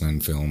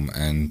Brosnan film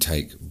and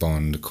take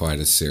Bond quite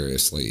as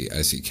seriously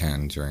as you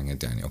can during a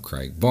Daniel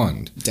Craig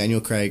Bond. Daniel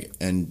Craig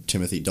and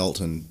Timothy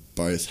Dalton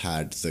both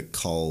had the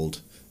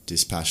cold,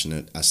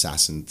 dispassionate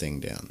assassin thing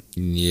down.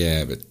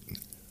 Yeah, but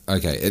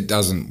okay, it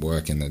doesn't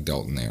work in the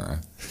Dalton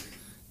era,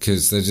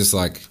 because they're just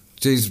like,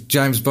 geez,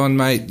 James Bond,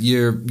 mate,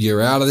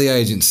 you're out of the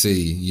agency.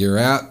 You're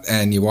out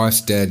and your wife's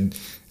dead.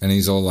 And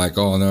he's all like,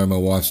 oh, no, my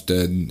wife's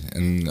dead,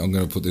 and I'm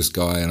going to put this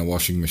guy in a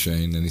washing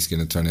machine, and he's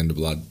going to turn into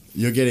blood.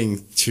 You're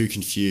getting too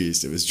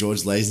confused. It was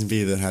George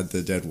Lazenby that had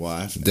the dead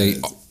wife.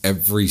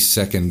 Every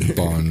second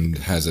Bond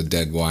has a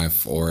dead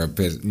wife or a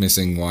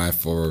missing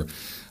wife, or,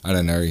 I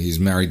don't know, he's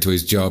married to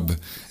his job,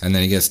 and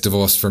then he gets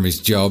divorced from his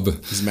job.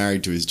 He's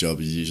married to his job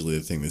is usually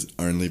the thing. There's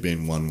only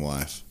been one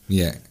wife.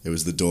 Yeah. It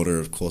was the daughter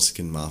of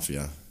Corsican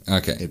Mafia.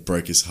 Okay. It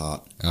broke his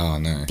heart. Oh,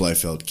 no.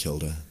 Blofeld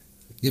killed her.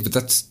 Yeah, but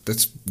that's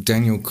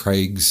Daniel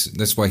Craig's.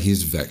 That's why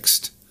he's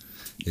vexed.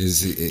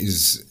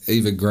 Is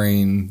Eva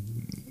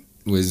Green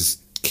was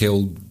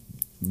killed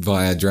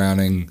via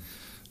drowning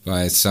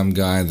by some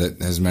guy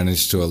that has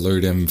managed to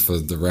elude him for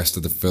the rest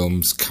of the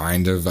films.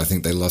 Kind of. I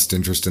think they lost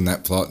interest in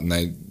that plot and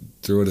they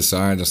threw it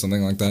aside or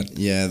something like that.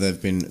 Yeah,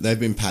 they've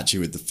been patchy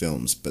with the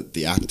films, but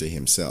the actor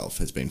himself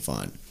has been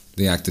fine.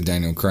 The actor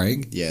Daniel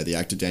Craig? Yeah, the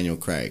actor Daniel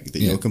Craig that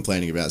you're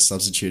complaining about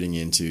substituting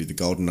into the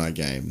GoldenEye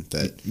game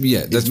that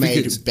that's is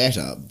made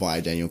better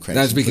by Daniel Craig.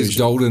 That's because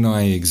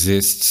GoldenEye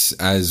exists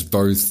as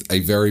both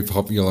a very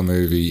popular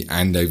movie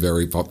and a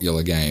very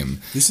popular game.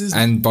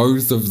 And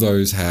both of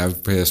those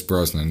have Pierce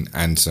Brosnan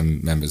and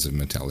some members of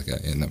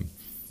Metallica in them.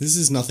 This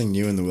is nothing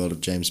new in the world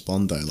of James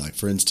Bond, though. Like,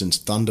 for instance,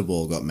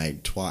 Thunderball got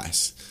made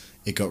twice.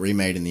 it got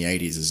remade in the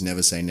 80s as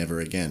Never Say Never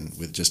Again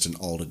with just an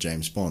older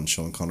James Bond,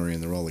 Sean Connery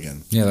in the role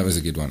again. Yeah, that was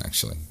a good one,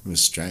 actually. It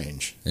was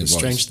strange. It was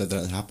strange that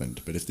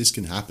happened, but if this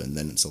can happen,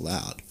 then it's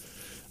allowed.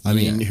 I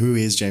mean, who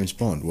is James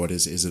Bond? What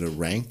is it a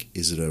rank?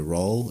 Is it a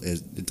role?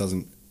 It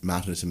doesn't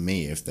matter to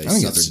me if they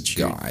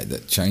substitute. I think it's a guy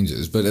that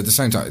changes, but at the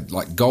same time,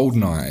 like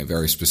GoldenEye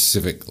very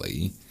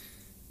specifically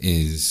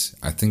is,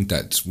 I think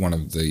that's one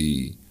of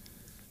the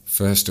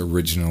first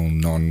original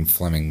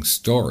non-Fleming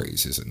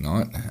stories, is it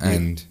not?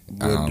 And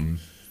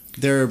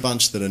there are a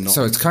bunch that are not.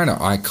 So it's kind of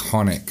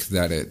iconic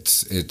that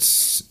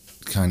it's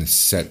kind of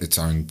set its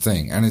own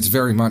thing, and it's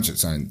very much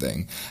its own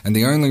thing. And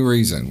the only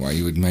reason why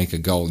you would make a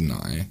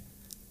GoldenEye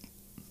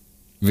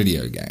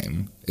video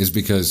game is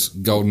because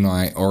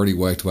GoldenEye already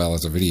worked well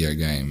as a video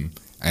game,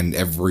 and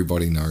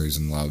everybody knows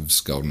and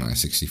loves GoldenEye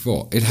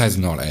 64. It has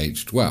not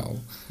aged well.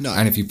 No.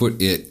 And if you put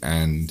it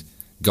and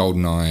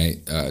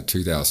GoldenEye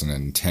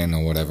 2010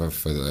 or whatever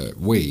for the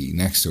Wii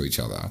next to each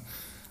other,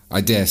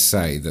 I dare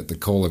say that the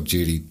Call of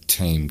Duty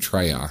team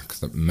Treyarch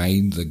that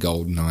made the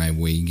GoldenEye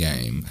Wii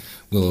game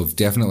will have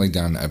definitely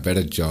done a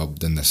better job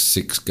than the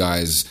 6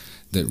 guys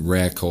that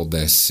Rare called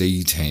their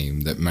C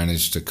team that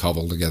managed to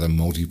cobble together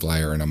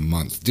multiplayer in a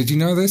month. Did you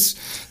know this?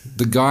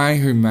 The guy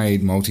who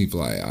made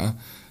multiplayer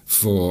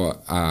for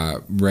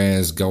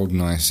Rare's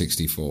GoldenEye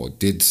 64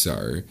 did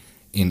so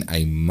in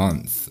a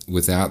month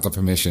without the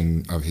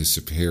permission of his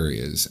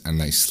superiors,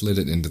 and they slid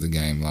it into the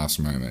game last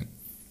moment.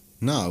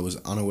 No, I was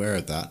unaware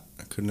of that.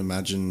 I couldn't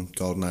imagine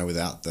GoldenEye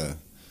without the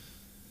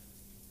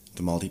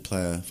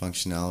multiplayer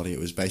functionality. It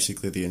was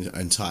basically the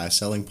entire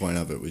selling point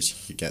of it was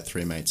you could get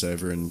 3 mates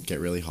over and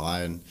get really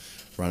high and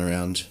run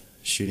around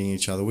shooting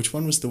each other. Which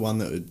one was the one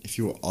that if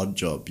you were odd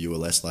job you were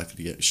less likely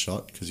to get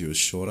shot because you were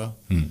shorter?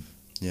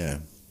 Yeah,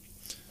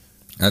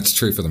 that's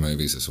true for the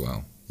movies as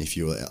well. If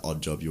you were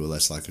odd job you were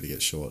less likely to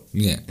get shot.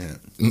 Yeah.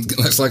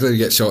 Less likely to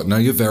get shot. No,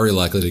 you're very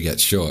likely to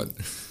get shot.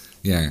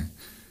 Yeah.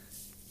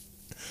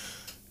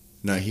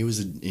 No, he was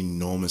an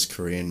enormous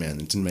Korean man.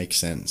 It didn't make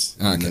sense.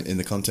 Okay. In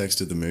the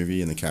context of the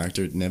movie and the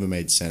character, it never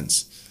made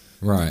sense.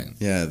 Right.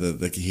 Yeah,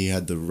 he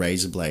had the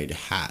razor blade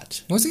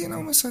hat. Was he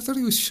enormous? I thought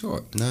he was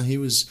short. No, he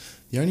was...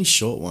 The only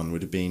short one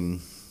would have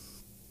been...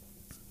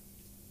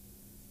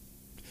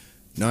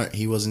 No,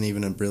 he wasn't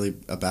even a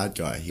bad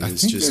guy. He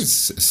was think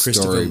just... there's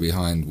a story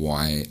behind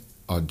why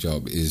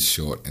Oddjob is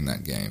short in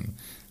that game.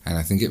 And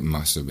I think it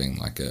must have been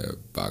like a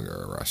bug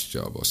or a rush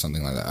job or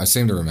something like that. I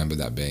seem to remember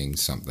that being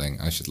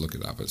something. I should look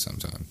it up at some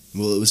time.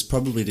 Well, it was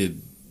probably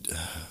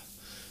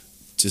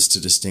just to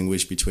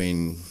distinguish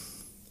between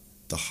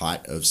the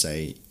height of,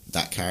 say,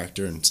 that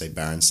character and, say,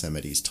 Baron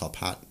Samedi's top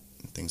hat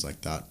and things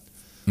like that.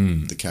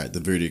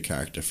 The voodoo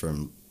character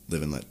from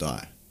Live and Let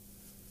Die.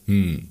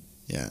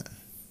 Yeah.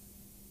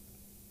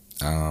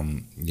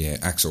 Yeah,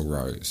 Axl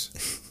Rose.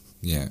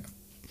 Yeah.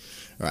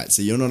 Right,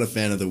 so you're not a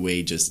fan of the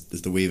Wii, just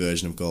the Wii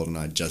version of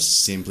GoldenEye,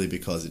 just simply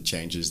because it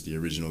changes the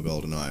original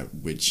GoldenEye,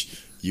 which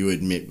you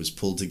admit was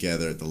pulled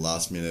together at the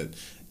last minute.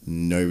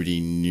 Nobody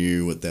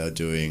knew what they were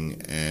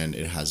doing, and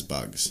it has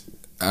bugs.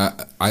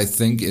 I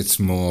think it's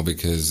more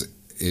because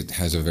it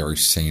has a very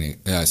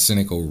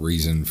cynical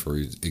reason for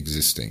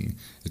existing.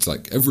 It's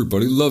like,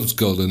 everybody loves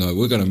GoldenEye,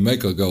 we're going to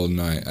make a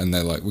GoldenEye. And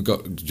they're like, we've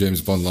got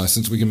James Bond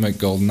license, we can make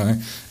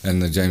GoldenEye.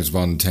 And the James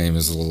Bond team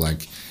is all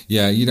like,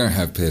 yeah, you don't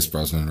have Pierce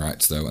Brosnan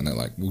rights though. And they're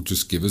like, well,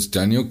 just give us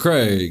Daniel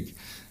Craig.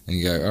 And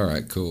you go, all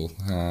right, cool.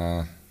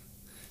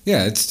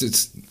 Yeah,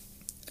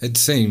 it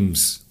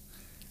seems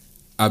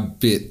a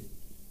bit,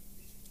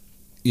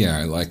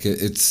 like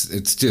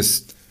it's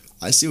just...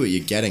 I see what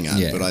you're getting at,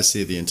 yeah. But I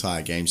see the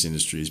entire games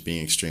industry as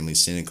being extremely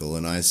cynical,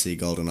 and I see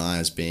GoldenEye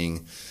as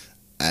being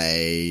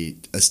a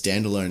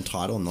standalone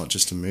title, not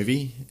just a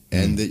movie,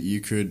 and that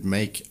you could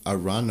make a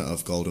run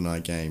of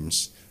GoldenEye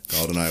games.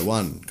 GoldenEye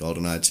 1,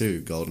 GoldenEye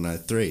 2,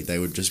 GoldenEye 3. They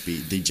would just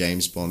be the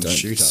James Bond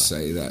shooter. Don't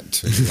say that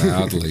too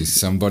loudly.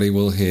 Somebody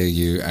will hear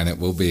you and it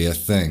will be a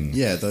thing.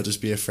 Yeah, they'll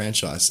just be a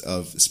franchise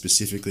of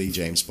specifically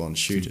James Bond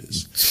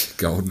shooters.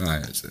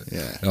 GoldenEye is it?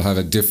 Yeah. They'll have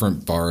a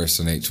different Boris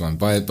in each one.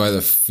 By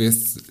the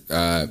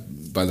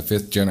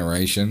fifth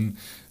generation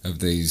of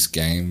these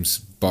games,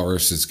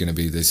 Boris is going to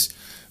be this...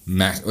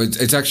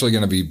 It's actually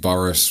going to be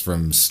Boris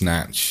from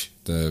Snatch,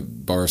 the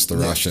Boris the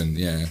Russian,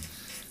 yeah.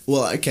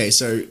 Well, okay,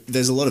 so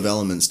there's a lot of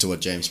elements to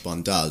what James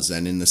Bond does,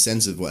 and in the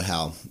sense of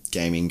how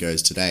gaming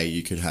goes today,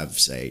 you could have,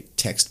 say,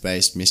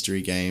 text-based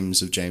mystery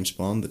games of James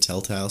Bond, the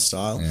Telltale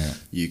style. Yeah.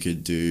 You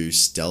could do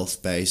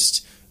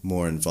stealth-based,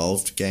 more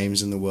involved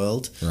games in the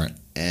world. Right.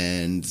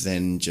 And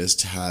then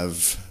just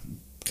have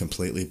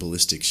completely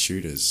ballistic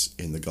shooters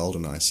in the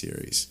GoldenEye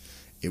series.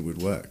 It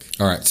would work.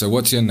 All right, so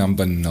what's your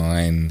number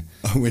 9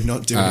 We're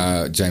not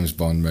doing James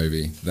Bond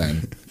movie,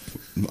 then?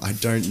 I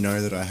don't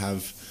know that I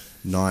have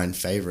 9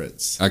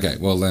 favourites. Okay,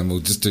 well then we'll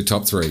just do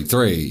top 3.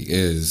 3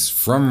 is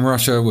From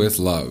Russia with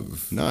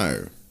Love.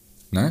 No.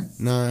 No?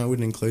 No, I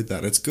wouldn't include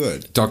that. It's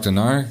good. Dr.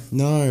 No?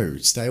 No.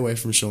 Stay away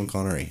from Sean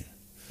Connery.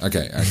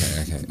 Okay.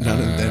 None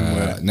of them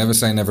were. Never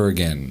Say Never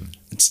Again.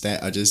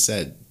 I just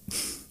said.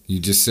 You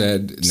just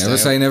said never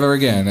Stay- say never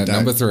again at Don't.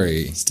 number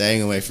 3.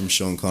 Staying away from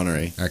Sean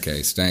Connery.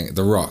 Okay, staying...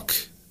 The Rock.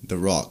 The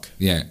Rock.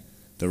 Yeah.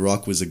 The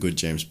Rock was a good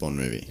James Bond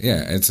movie.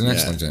 Yeah, it's an Yeah.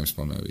 excellent James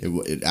Bond movie.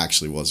 It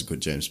actually was a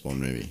good James Bond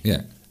movie.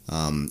 Yeah.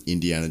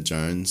 Indiana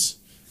Jones.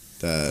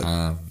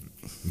 That's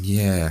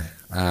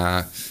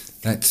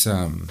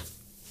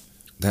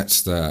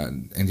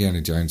the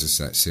Indiana Jones is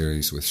that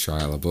series with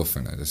Shia LaBeouf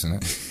in it, isn't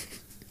it?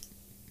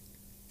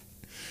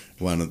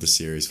 One of the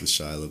series with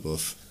Shia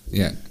LaBeouf.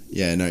 Yeah.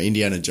 Yeah, no,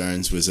 Indiana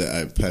Jones was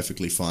a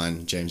perfectly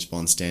fine James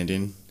Bond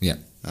stand-in. Yeah.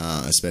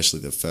 Especially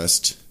the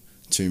first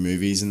 2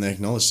 movies, and they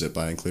acknowledged it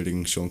by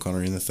including Sean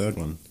Connery in the third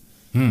one.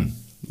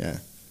 Yeah.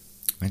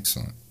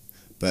 Excellent.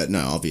 But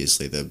no,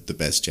 obviously the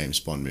best James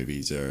Bond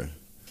movies are...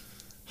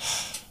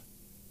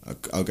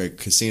 I'll go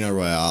Casino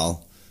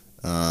Royale,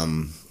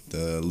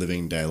 The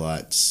Living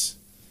Daylights,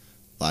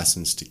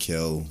 License to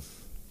Kill,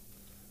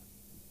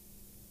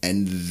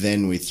 and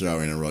then we throw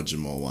in a Roger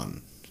Moore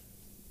one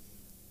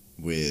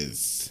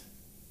with...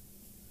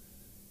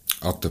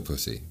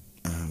 Octopussy.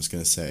 I was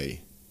going to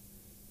say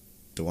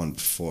the one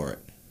before it.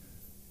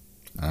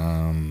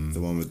 The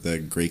one with the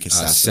Greek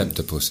assassin.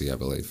 Septopussy, I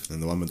believe.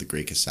 And the one with the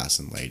Greek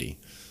assassin lady.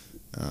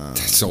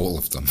 That's all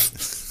of them.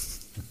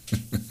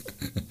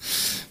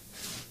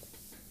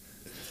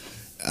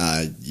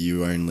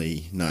 You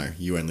Only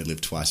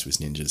Live Twice was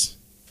ninjas.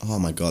 Oh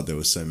my god, there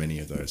were so many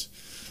of those.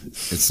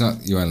 It's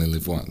not You Only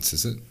Live Once,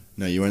 is it?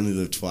 No, You Only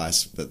Live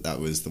Twice, but that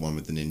was the one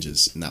with the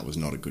ninjas, and that was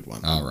not a good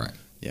one. Oh, right.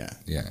 Yeah.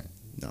 Yeah.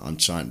 No, I'm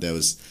trying. There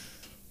was...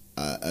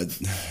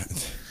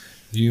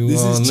 You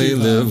This is only too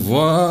live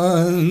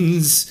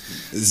once.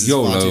 This is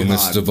YOLO, far too Mr.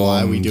 hard. Bond.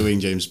 Why are we doing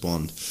James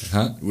Bond?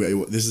 Huh?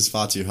 This is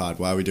far too hard.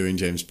 Why are we doing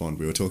James Bond?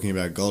 We were talking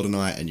about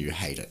GoldenEye, and you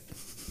hate it.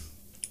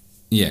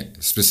 Yeah.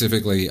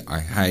 Specifically, I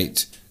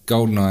hate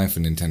GoldenEye for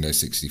Nintendo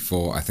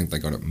 64. I think they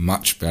got it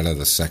much better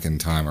the third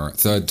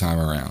time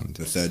around.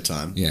 The third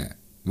time. Yeah.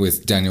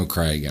 With Daniel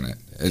Craig in it.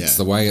 It's Yeah.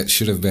 the way it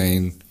should have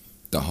been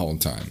the whole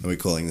time. Are we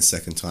calling the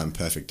second time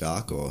Perfect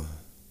Dark, or...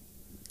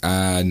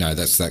 No,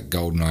 that's that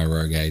GoldenEye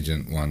Rogue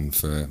Agent one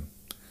for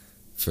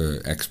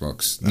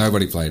Xbox.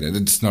 Nobody played it.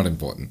 It's not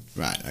important.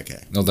 Right,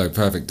 okay. Although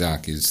Perfect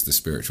Dark is the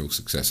spiritual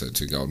successor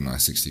to GoldenEye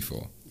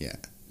 64. Yeah.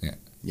 Yeah.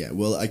 Yeah,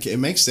 well, it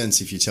makes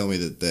sense if you tell me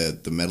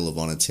that the Medal of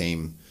Honor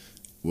team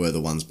were the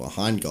ones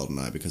behind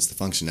GoldenEye, because the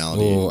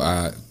functionality...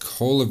 Or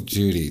Call of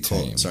Duty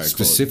team.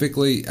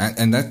 Specifically,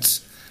 and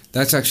that's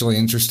actually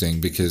interesting,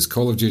 because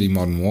Call of Duty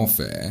Modern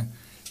Warfare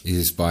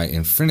is by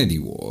Infinity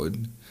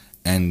Ward,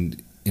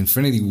 and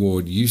Infinity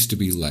Ward used to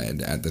be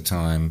led at the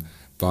time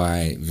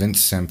by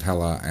Vince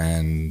Zampella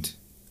and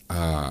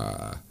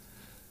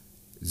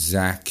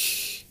Zach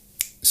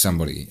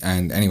somebody.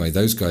 And anyway,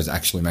 those guys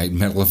actually made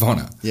Medal of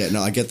Honor. Yeah,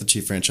 no, I get the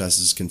two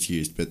franchises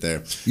confused, but they're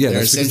That's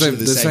essentially because they're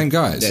the same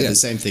guys. They're yeah. the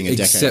same thing a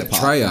decade Except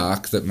apart.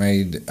 Treyarch that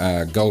made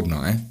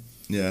GoldenEye,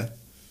 Yeah,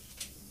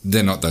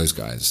 they're not those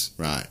guys.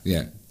 right.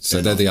 Yeah. So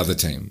They're they're not. the other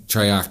team.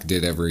 Treyarch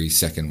did every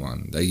second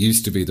one. They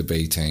used to be the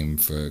B team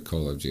for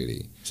Call of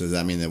Duty. So does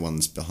that mean they're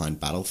ones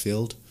behind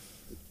Battlefield?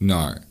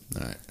 No.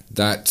 Right,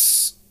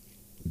 That's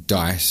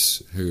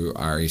DICE, who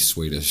are a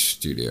Swedish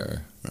studio.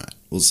 right.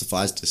 Well,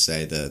 suffice to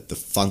say that the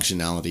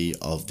functionality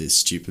of this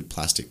stupid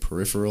plastic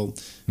peripheral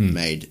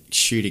made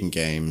shooting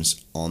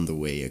games on the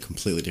Wii a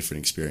completely different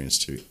experience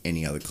to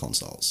any other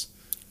consoles.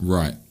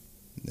 Right.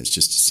 It's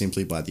just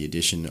simply by the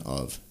addition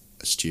of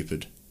a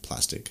stupid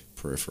plastic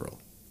peripheral.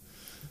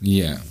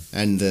 Yeah.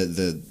 And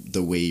the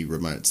Wii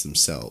remotes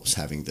themselves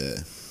having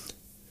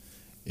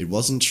it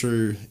wasn't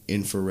true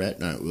infrared.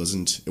 No, it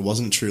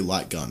wasn't true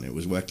light gun. It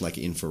was worked like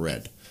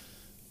infrared.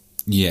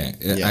 Yeah.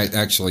 Yeah.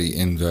 Actually,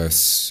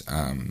 inverse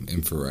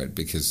infrared,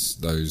 because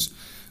those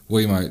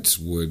Wiimotes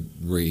would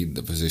read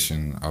the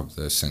position of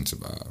the sensor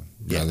bar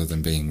rather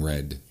than being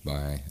read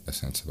by a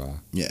sensor bar.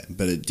 Yeah,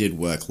 but it did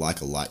work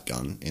like a light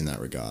gun in that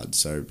regard.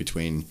 So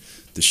between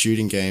the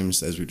shooting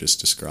games, as we just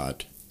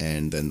described,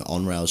 and then the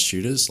on-rails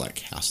shooters, like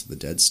House of the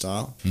Dead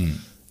style,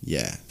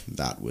 yeah,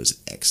 that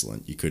was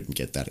excellent. You couldn't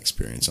get that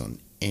experience on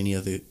any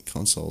other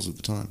consoles at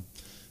the time,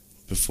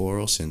 before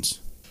or since.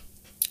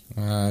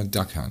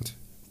 Duck Hunt.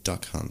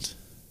 Duck Hunt.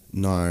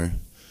 No.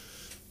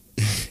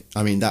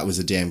 I mean, that was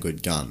a damn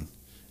good gun.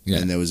 Yeah.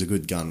 And there was a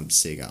good gun with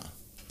Sega.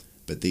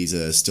 But these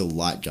are still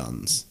light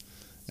guns.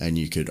 And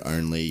you could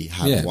only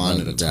have one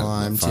at a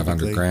time. 500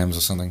 typically. grams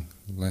or something.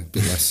 A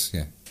bit less,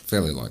 yeah.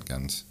 Fairly light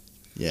guns.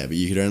 Yeah, but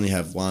you could only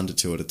have 1 to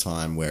 2 at a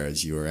time,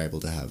 whereas you were able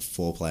to have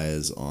 4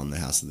 players on the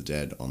House of the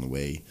Dead on the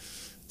Wii.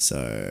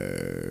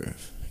 So,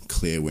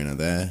 clear winner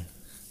there.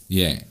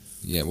 Yeah.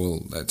 Yeah,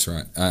 well, that's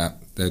right.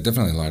 They're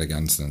definitely lighter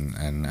guns than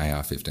an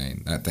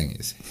AR-15. That thing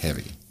is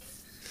heavy.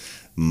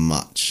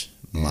 Much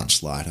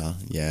lighter.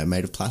 Yeah,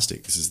 made of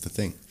plastic. This is the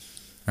thing.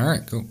 All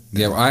right, cool.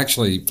 Yeah, well, I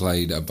actually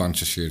played a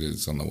bunch of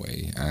shooters on the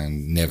Wii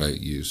and never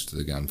used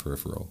the gun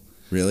peripheral.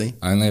 Really?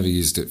 I only ever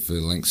used it for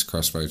Link's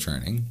crossbow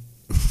training.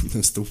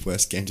 That's the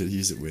worst game to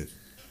use it with.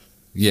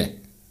 Yeah.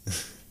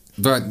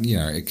 But, you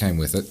know, it came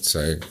with it,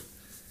 so...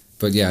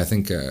 But, yeah, I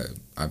think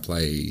I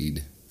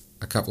played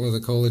a couple of the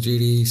Call of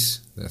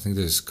Duties. I think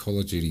there's Call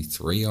of Duty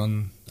 3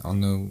 on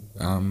on the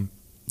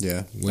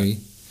Yeah. Wii.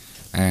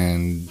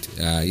 And,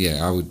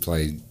 I would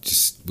play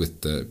just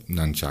with the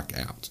nunchuck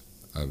out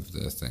of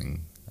the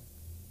thing.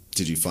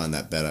 Did you find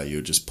that better? You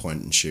would just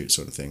point and shoot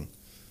sort of thing?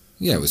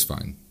 Yeah, it was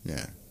fine.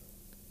 Yeah.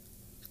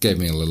 Gave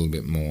me a little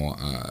bit more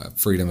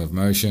freedom of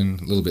motion,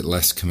 a little bit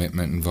less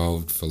commitment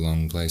involved for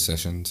long play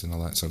sessions and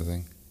all that sort of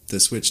thing. The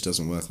Switch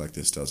doesn't work like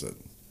this, does it?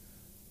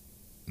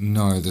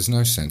 No, there's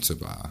no sensor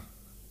bar.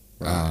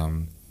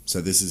 Right. So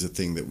this is a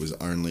thing that was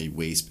only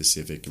Wii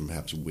specific and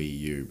perhaps Wii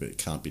U, but it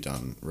can't be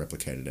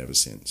replicated ever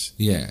since.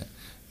 Yeah,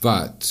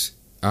 but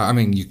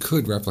you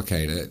could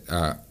replicate it.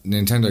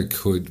 Nintendo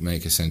could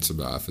make a sensor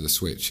bar for the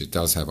Switch. It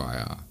does have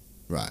IR.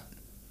 Right.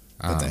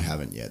 But they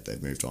haven't yet.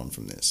 They've moved on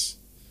from this.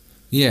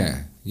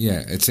 Yeah.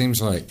 It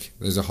seems like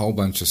there's a whole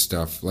bunch of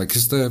stuff. Like,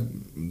 because the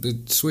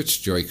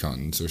Switch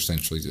Joy-Cons are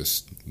essentially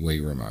just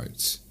Wii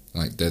remotes.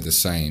 Like, they're the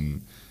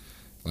same.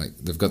 Like,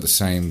 they've got the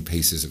same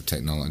pieces of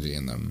technology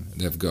in them.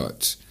 They've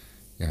got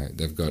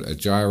a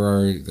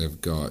gyro.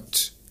 They've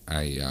got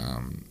a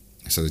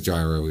so the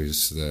gyro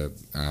is the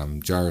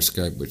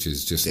gyroscope, which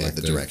is just like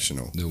the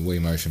directional, the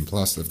Wii Motion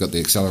Plus. They've got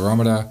the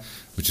accelerometer,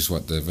 which is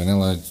what the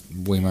vanilla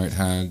Wiimote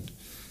had.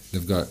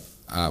 They've got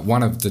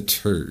one of the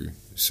two,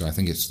 so I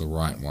think it's the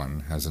right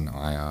one, has an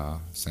IR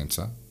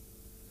sensor,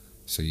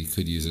 so you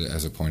could use it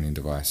as a pointing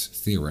device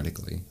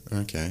theoretically.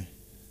 Okay.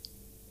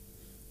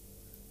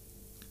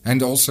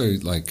 And also,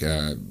 like,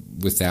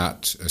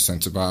 without a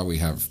sensor bar, we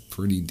have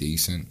pretty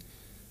decent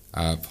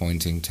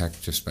pointing tech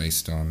just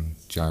based on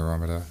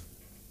gyrometer.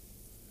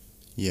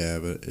 Yeah,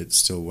 but it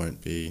still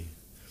won't be...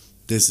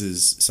 This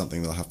is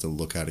something they'll have to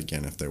look at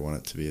again if they want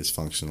it to be as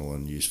functional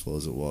and useful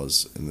as it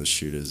was in the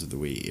shooters of the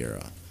Wii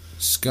era.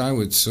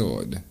 Skyward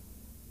Sword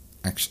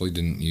actually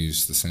didn't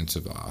use the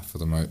sensor bar for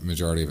the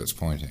majority of its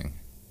pointing.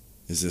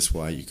 Is this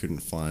why it couldn't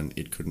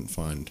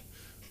find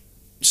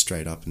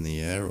straight up in the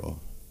air, or...?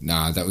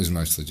 Nah, that was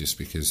mostly just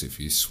because if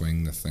you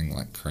swing the thing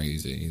like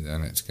crazy,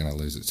 then it's going to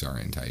lose its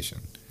orientation.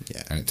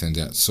 Yeah. And it turns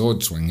out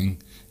sword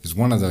swinging is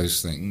one of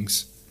those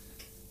things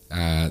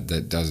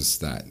that does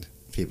that.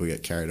 People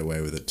get carried away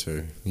with it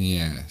too.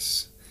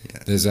 Yes.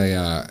 Yeah. There's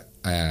a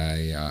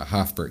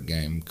half-brick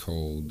game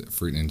called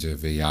Fruit Ninja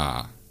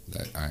VR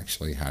that I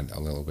actually had a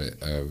little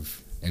bit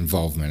of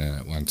involvement in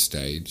at one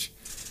stage.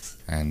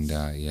 And,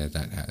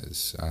 that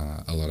has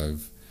a lot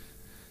of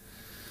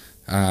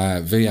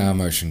VR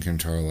motion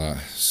controller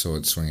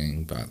sword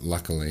swinging, but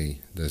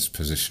luckily there's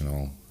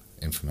positional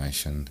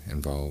information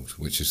involved,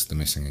 which is the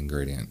missing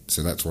ingredient.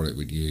 So that's what it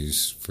would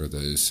use for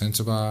the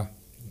sensor bar.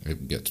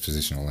 It gets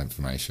positional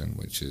information,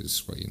 which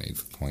is what you need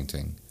for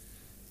pointing,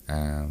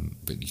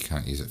 but you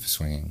can't use it for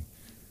swinging.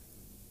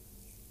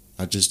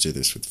 I'd just do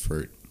this with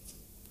Fruit.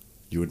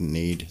 You wouldn't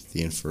need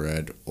the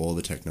infrared or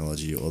the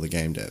technology or the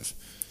game dev.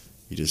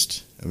 You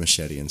just a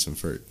machete and some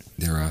fruit.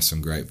 There are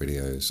some great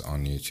videos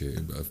on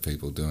YouTube of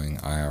people doing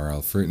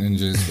IRL Fruit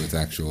Ninjas with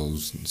actual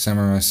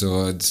samurai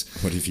swords.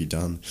 What have you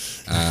done?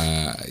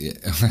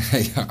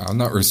 I'm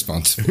not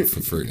responsible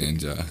for Fruit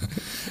Ninja,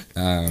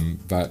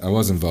 but I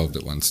was involved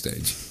at one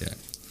stage, yeah.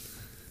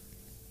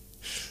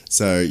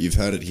 So you've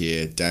heard it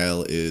here.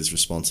 Dale is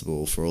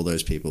responsible for all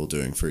those people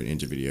doing Fruit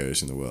Ninja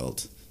videos in the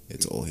world.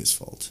 It's all his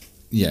fault.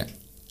 Yeah.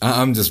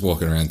 I'm just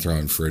walking around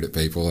throwing fruit at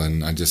people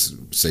and I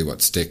just see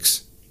what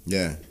sticks.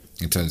 Yeah.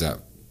 It turns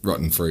out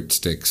rotten fruit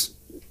sticks.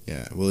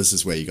 Yeah. Well, this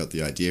is where you got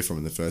the idea from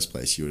in the first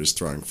place. You were just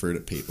throwing fruit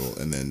at people,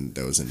 and then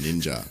there was a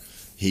ninja.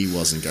 He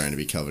wasn't going to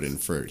be covered in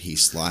fruit. He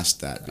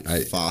sliced that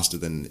faster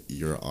than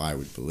your eye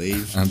would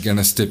believe. I'm going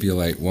to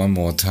stipulate one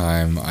more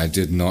time, I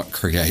did not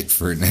create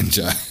Fruit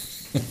Ninja.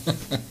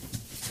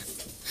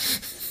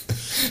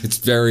 It's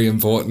very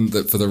important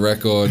that for the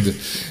record,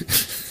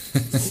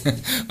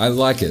 I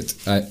like it.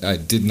 I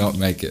did not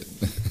make it.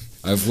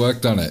 I've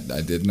worked on it.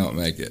 I did not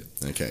make it.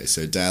 Okay,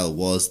 so Dale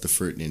was the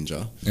Fruit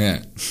Ninja.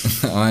 Yeah.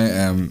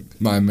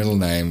 My middle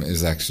name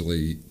is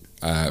actually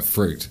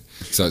Fruit.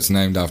 So it's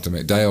named after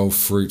me. Dale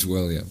Fruit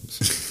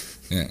Williams.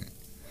 Yeah.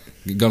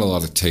 You got a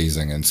lot of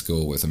teasing in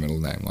school with a middle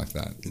name like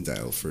that.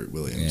 Dale Fruit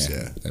Williams,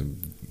 yeah.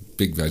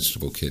 Big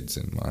vegetable kids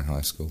in my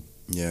high school.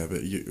 Yeah, but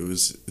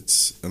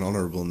it's an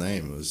honourable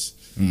name. It was,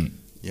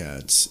 yeah,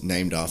 it's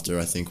named after,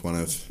 I think, one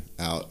of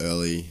our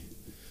early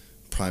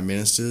prime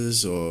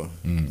ministers or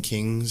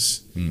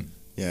kings.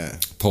 Yeah.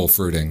 Paul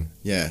Fruiting.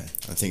 Yeah,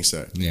 I think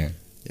so. Yeah.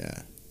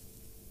 Yeah.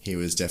 He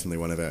was definitely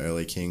one of our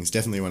early kings.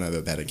 Definitely one of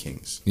our better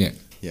kings. Yeah.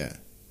 Yeah.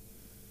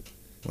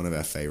 One of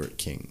our favourite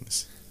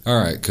kings. All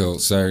right, cool.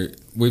 So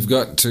we've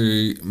got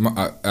to,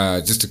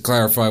 just to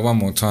clarify one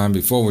more time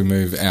before we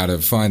move out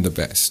of Find the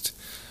Best,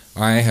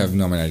 I have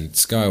nominated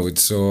Skyward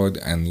Sword,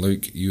 and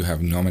Luke, you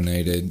have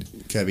nominated...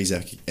 Kirby's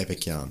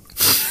Epic Yarn.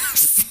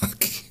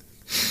 Fuck.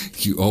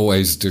 You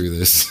always do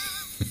this.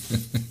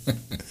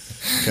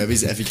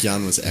 Kirby's Epic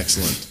Yarn was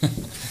excellent.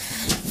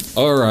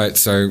 All right,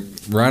 so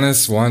run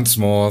us once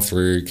more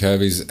through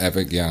Kirby's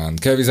Epic Yarn.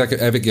 Kirby's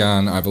Epic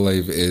Yarn, I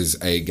believe, is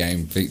a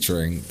game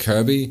featuring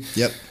Kirby.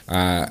 Yep.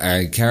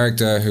 A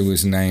character who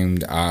was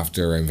named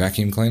after a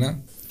vacuum cleaner.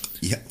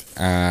 Yep.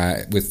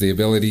 With the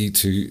ability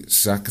to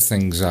suck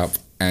things up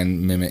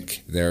and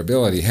mimic their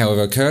ability.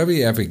 However,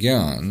 Kirby Epic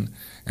Yarn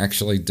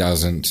actually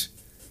doesn't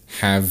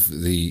have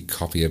the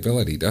copy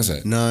ability, does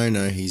it? No,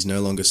 he's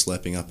no longer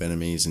slapping up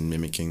enemies and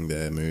mimicking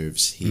their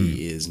moves.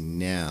 He is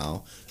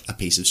now a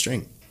piece of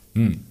string.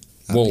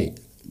 Wool.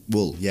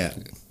 Wool, yeah.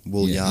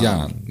 Wool yarn.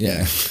 Yarn,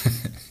 yeah.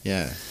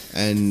 Yeah.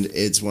 And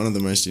it's one of the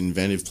most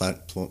inventive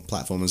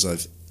platformers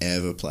I've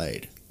ever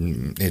played.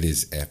 It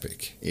is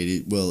epic.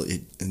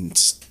 And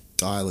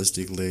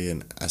stylistically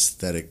and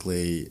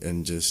aesthetically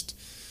and just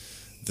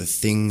the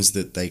things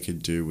that they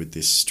could do with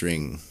this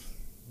string.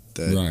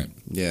 Right.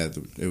 Yeah,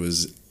 it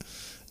was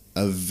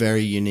a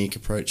very unique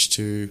approach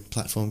to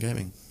platform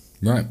gaming.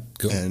 Right,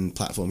 cool. And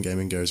platform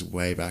gaming goes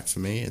way back for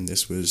me, and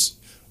this was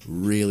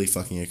really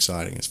fucking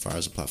exciting as far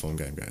as a platform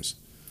game goes.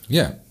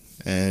 Yeah.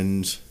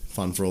 And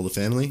fun for all the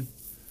family.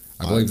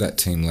 I believe that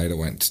team later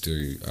went to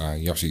do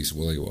Yoshi's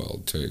Woolly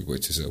World too,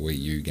 which is a Wii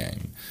U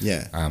game.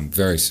 Yeah.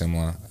 Very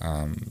similar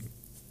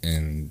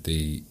in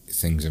the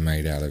things are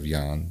made out of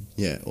yarn.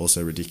 Yeah,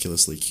 also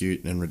ridiculously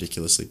cute and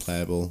ridiculously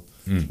playable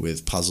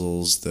with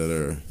puzzles that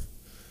are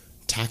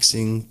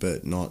taxing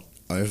but not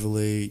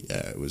overly.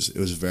 Yeah, it was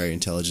a very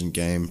intelligent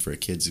game for a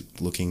kids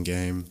looking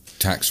game.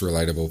 Tax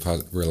related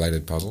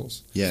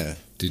puzzles? Yeah.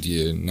 Did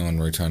your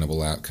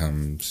non-returnable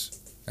outgoings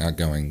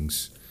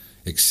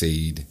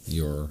exceed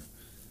your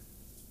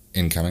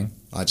incoming?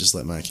 I just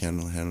let my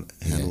accountant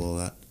handle all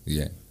that.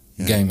 Yeah.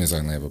 Game is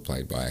only ever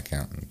played by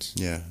accountants.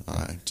 Yeah,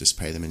 I just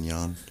pay them in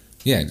yarn.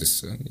 Yeah,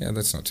 just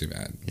that's not too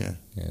bad. Yeah.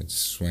 Yeah,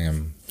 just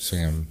swing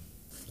them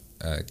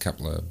a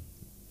couple of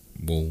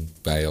wool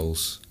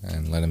bales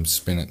and let them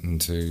spin it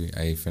into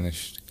a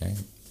finished game.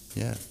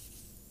 Yeah.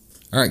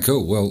 All right,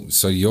 cool. Well,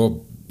 so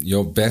your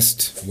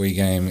best Wii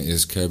game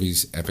is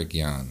Kirby's Epic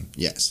Yarn.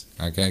 Yes.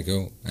 Okay,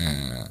 cool.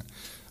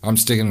 I'm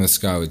sticking with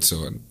Skyward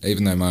Sword,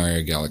 even though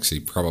Mario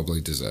Galaxy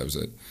probably deserves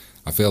it.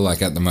 I feel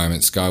like at the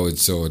moment Skyward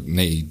Sword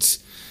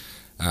needs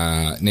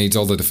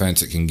all the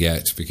defense it can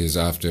get, because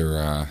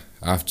after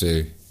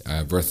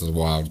Breath of the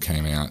Wild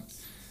came out,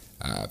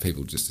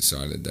 people just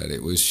decided that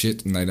it was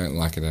shit and they don't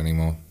like it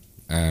anymore.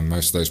 And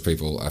most of those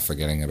people are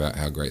forgetting about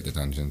how great the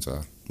dungeons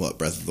are. What,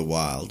 Breath of the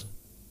Wild?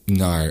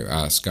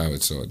 No,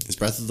 Skyward Sword. Is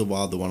Breath of the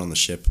Wild the one on the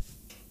ship?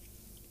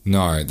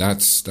 No,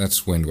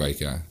 that's Wind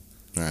Waker.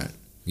 Right.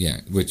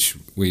 Yeah, which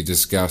we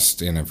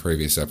discussed in a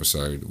previous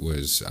episode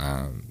was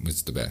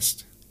the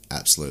best.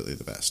 Absolutely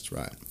the best,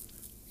 right.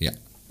 Yeah.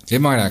 It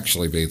might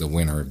actually be the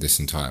winner of this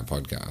entire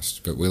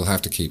podcast, but we'll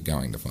have to keep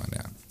going to find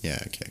out.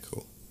 Yeah, okay,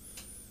 cool.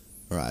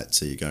 All right,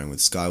 so you're going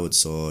with Skyward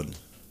Sword,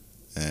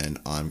 and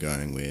I'm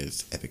going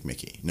with Epic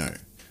Mickey. No,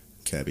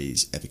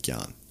 Kirby's Epic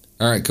Yarn.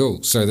 All right,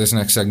 cool. So this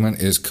next segment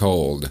is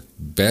called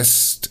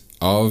Best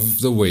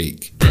of the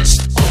Week.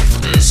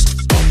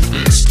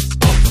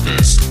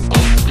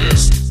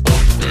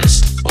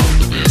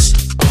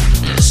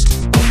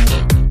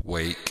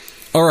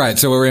 All right,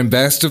 so we're in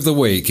Best of the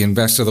Week. In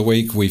Best of the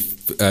Week, we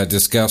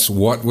discuss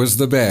what was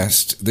the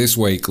best this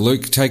week.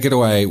 Luke, take it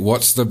away.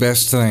 What's the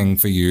best thing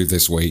for you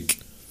this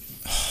week?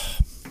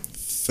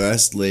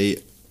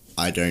 Firstly,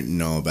 I don't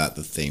know about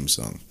the theme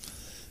song,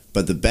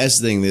 but the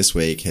best thing this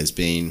week has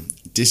been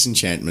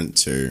Disenchantment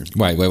 2.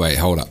 Wait,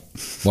 hold up.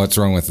 What's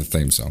wrong with the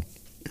theme song?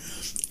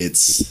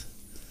 It's...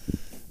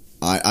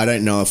 I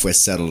don't know if we're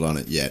settled on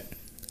it yet.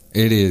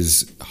 It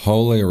is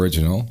wholly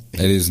original.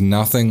 It is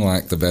nothing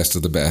like the best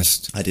of the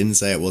best. I didn't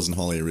say it wasn't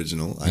wholly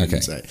original. I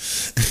didn't say.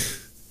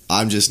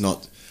 I'm just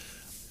not...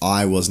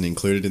 I wasn't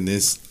included in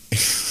this.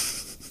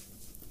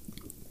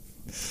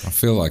 I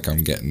feel like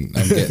I'm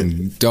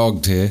getting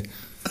dogged here.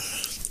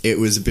 It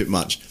was a bit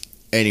much.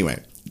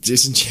 Anyway,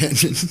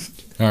 Disenchantment.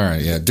 All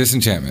right, yeah,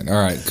 Disenchantment.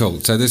 All right, cool.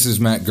 So this is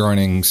Matt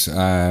Groening's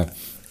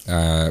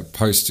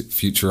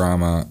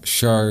post-Futurama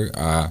show.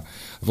 I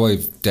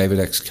believe David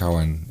X.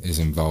 Cohen is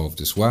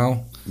involved as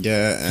well.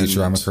 Yeah. And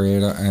Futurama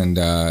creator. And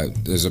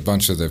there's a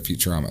bunch of the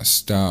Futurama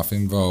staff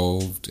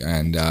involved.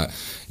 And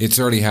it's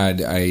already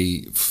had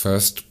a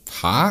first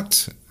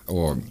part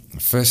or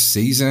first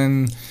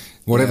season,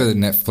 whatever the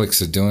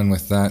Netflix are doing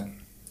with that.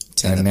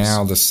 And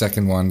now the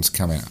second one's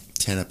come out.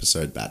 10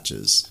 episode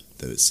batches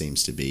that it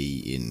seems to be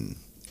in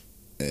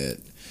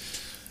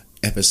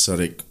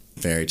episodic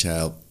fairy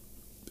tale,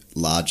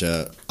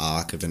 larger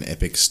arc of an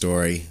epic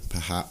story,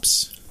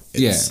 perhaps.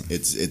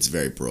 It's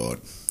very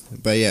broad.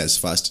 But yeah,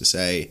 suffice to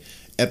say,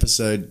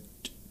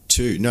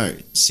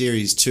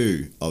 series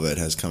 2 of it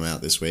has come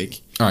out this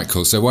week. All right,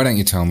 cool. So why don't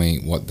you tell me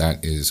what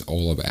that is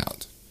all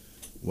about?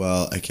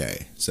 Well,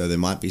 okay. So there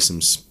might be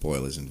some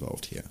spoilers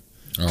involved here.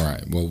 All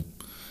right. Well,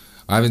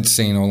 I haven't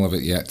seen all of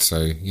it yet,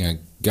 so,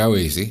 go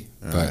easy.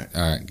 All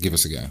right, give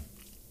us a go.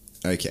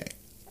 Okay.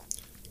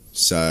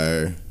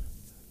 So,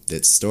 it's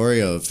the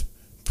story of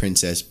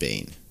Princess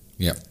Bean.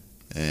 Yep.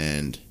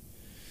 And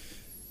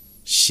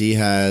she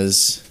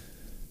lives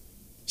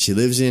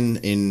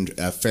in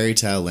a fairy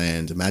tale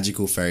land, a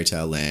magical fairy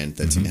tale land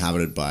that's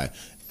inhabited by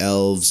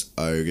elves,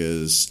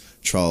 ogres,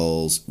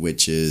 trolls,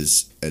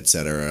 witches,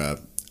 etc.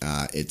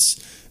 It's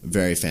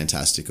very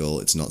fantastical.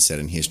 It's not set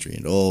in history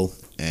at all.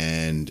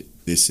 And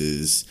this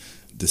is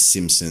The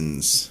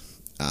Simpsons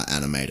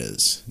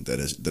animators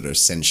that are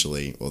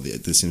essentially, or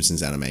the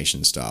Simpsons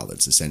animation style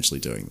that's essentially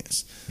doing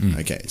this.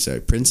 Okay, so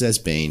Princess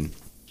Bean,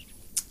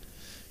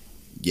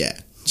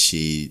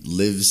 she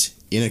lives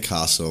in a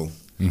castle,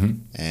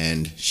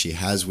 and she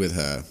has with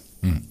her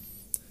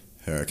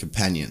her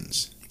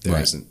companions.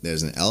 There's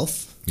an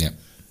elf,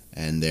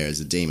 and there's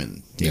a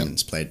demon.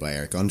 Demon's played by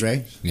Eric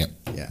Andre. Yeah,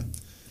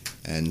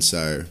 and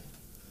so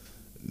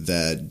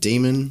the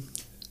demon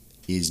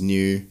is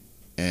new,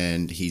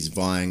 and he's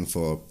vying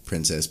for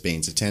Princess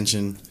Bean's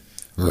attention.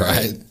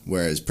 Right.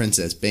 Whereas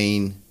Princess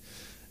Bean,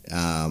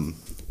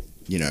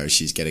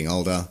 she's getting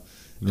older.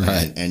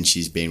 Right. And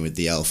she's been with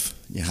the elf.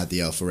 You had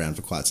the elf around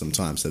for quite some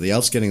time. So the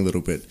elf's getting a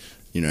little bit,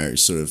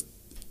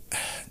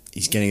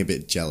 he's getting a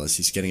bit jealous.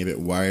 He's getting a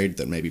bit worried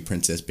that maybe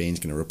Princess Bean's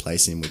going to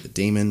replace him with the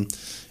demon.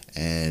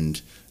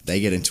 And they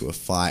get into a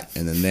fight,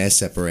 and then they're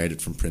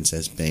separated from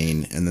Princess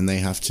Bean, and then they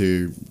have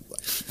to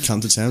come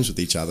to terms with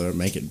each other,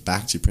 make it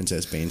back to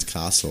Princess Bean's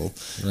castle,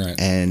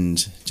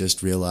 and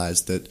just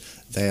realize that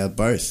they are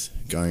both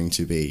going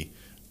to be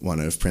one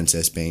of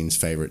Princess Bean's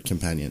favorite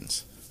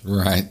companions.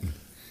 Right.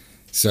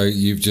 So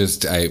you've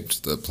just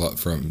aped the plot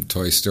from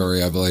Toy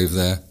Story, I believe,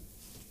 there.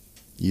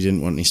 You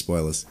didn't want any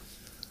spoilers.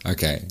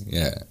 Okay,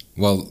 yeah.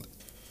 Well,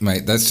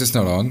 mate, that's just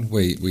not on.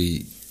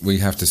 We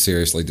have to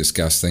seriously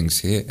discuss things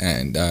here,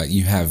 and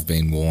you have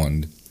been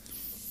warned.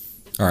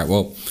 All right,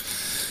 well,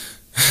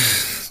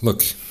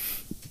 look,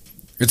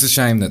 it's a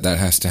shame that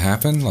has to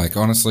happen. Like,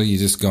 honestly, you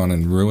just gone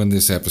and ruined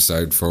this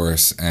episode for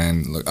us,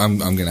 and look, I'm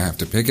going to have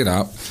to pick it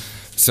up.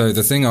 So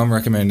the thing I'm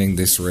recommending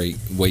this week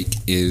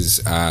is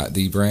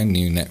the brand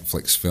new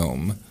Netflix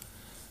film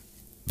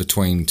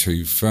Between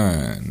Two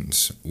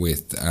Ferns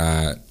with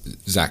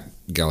Zach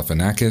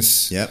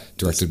Galifianakis,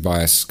 directed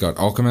by Scott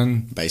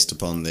Aukerman. Based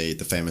upon the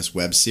famous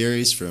web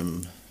series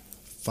from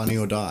Funny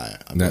or Die,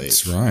 I believe.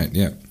 That's right,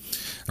 yeah.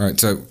 All right,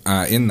 so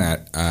in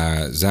that,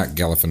 Zach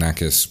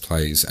Galifianakis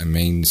plays a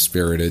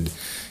mean-spirited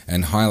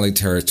and highly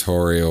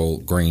territorial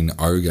green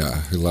ogre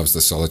who loves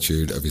the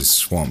solitude of his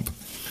swamp.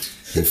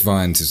 He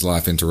finds his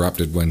life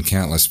interrupted when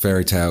countless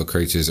fairy tale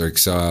creatures are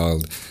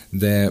exiled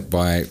there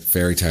by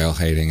fairy tale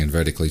hating and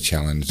vertically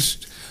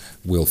challenged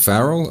Will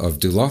Ferrell of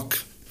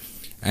Duloc.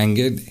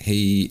 Angered,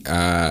 he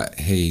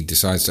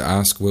decides to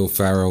ask Will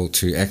Ferrell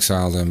to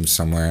exile them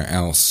somewhere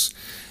else,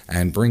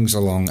 and brings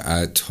along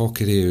a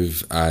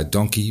talkative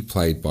donkey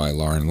played by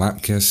Lauren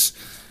Lapkus,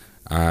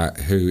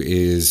 who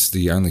is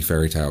the only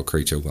fairy tale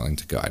creature willing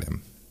to guide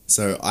him.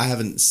 So I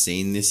haven't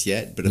seen this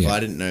yet, but if I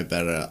didn't know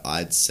better,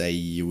 I'd say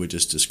you were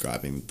just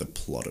describing the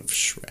plot of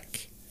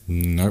Shrek.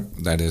 Nope,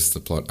 that is the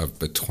plot of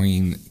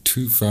Between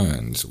Two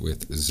Ferns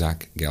with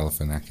Zach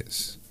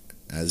Galifianakis.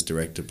 As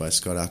directed by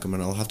Scott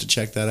Aukerman. I'll have to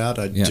check that out.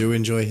 I do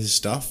enjoy his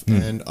stuff,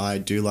 and I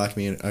do like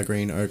me a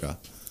green ogre.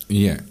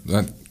 Yeah,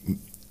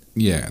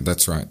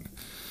 that's right.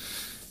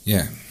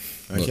 Yeah.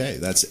 Okay,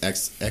 that's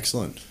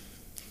excellent.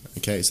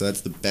 Okay, so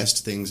that's the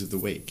best things of the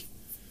week.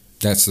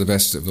 That's the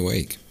best of the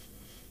week.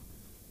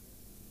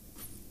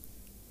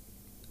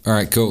 All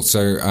right, cool.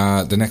 So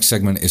the next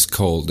segment is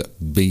called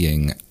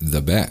Being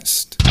the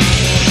Best.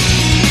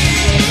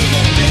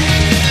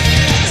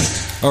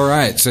 All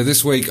right, so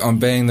this week on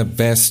Being the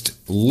Best,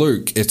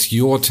 Luke, it's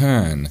your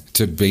turn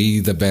to be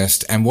the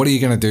best. And what are you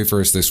going to do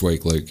for us this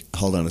week, Luke?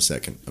 Hold on a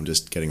second. I'm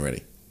just getting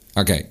ready.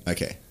 Okay.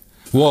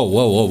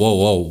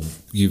 Whoa.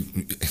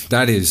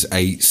 That is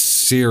a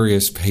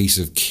serious piece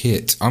of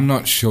kit. I'm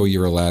not sure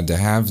you're allowed to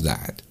have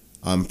that.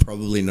 I'm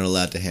probably not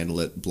allowed to handle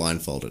it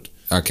blindfolded.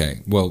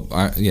 Okay, well,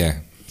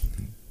 yeah.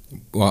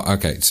 Well,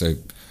 okay, so...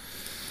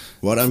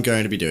 What I'm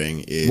going to be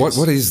doing is...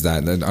 What is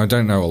that? I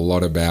don't know a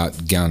lot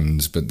about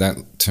guns, but that,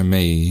 to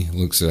me,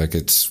 looks like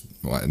it's,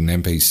 an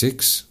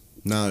MP6?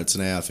 No, it's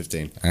an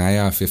AR-15. An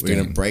AR-15. We're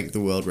going to break the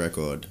world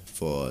record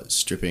for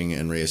stripping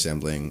and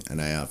reassembling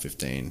an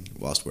AR-15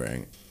 whilst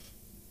wearing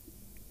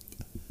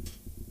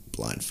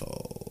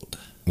blindfold.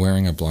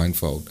 Wearing a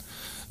blindfold.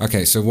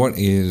 Okay, so what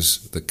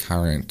is the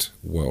current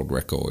world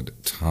record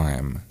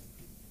time?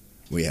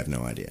 We have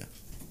no idea.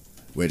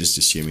 We're just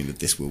assuming that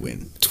this will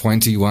win.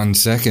 21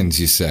 seconds,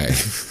 you say.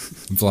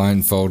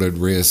 Blindfolded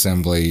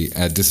reassembly,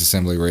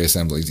 disassembly,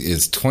 reassembly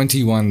is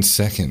 21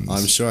 seconds.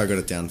 I'm sure I got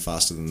it down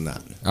faster than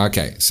that.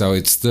 Okay, so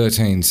it's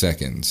 13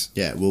 seconds.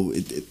 Yeah, well,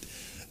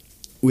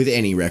 with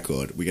any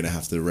record, we're going to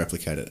have to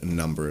replicate it a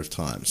number of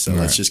times. So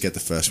let's just get the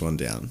first one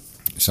down.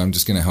 So I'm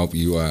just going to help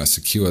you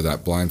secure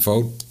that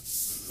blindfold.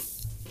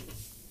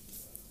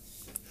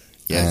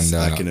 Yes, and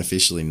I can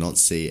officially not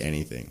see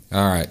anything.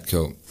 All right,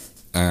 cool.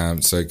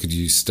 So could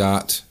you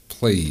start,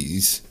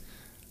 please,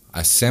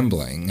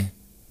 assembling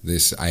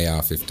this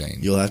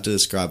AR-15? You'll have to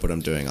describe what I'm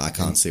doing. I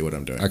can't see what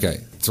I'm doing. Okay,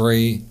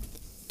 3,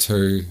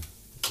 2,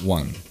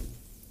 1.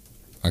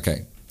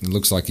 Okay, it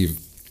looks like you've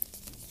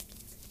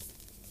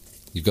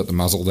got the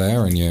muzzle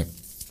there, and you...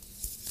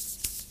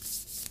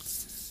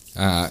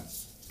 all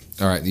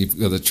right, you've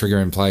got the trigger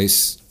in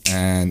place,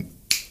 and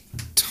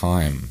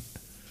time.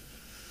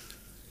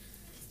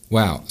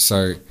 Wow,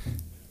 so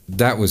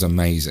That was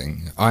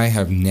amazing. I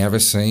have never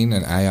seen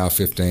an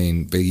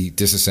AR-15 be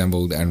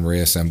disassembled and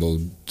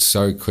reassembled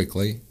so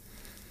quickly.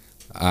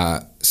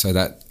 So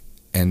that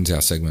ends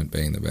our segment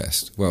being the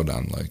best. Well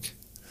done, Luke.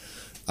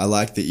 I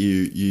like that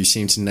you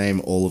seem to name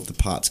all of the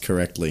parts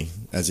correctly,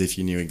 as if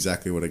you knew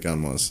exactly what a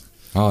gun was.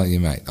 Oh, yeah,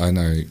 mate. I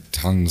know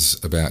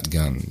tons about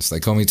guns. They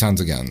call me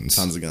Tons of Guns.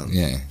 Tons of guns.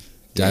 Yeah.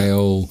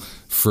 Dale,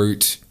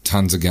 Fruit,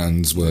 Tons of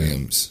Guns,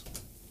 Williams.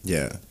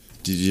 Yeah.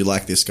 Did you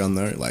like this gun,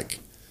 though?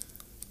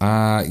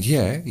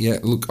 Yeah.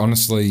 Look,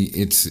 honestly,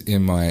 it's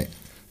in my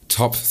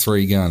top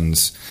 3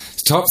 guns.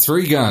 Top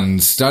 3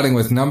 guns, starting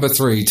with number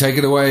 3. Take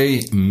it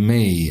away,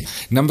 me.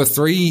 Number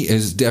 3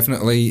 is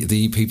definitely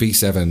the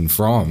PP7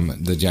 from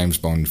the James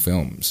Bond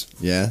films.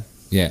 Yeah?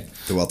 Yeah.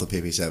 The Walther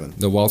PP7.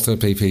 The Walther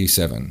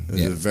PP7.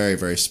 It's a very,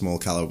 very small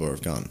caliber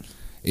of gun.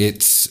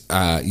 It's,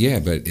 but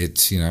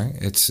it's,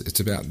 it's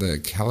about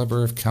the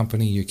caliber of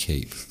company you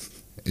keep,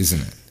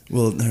 isn't it?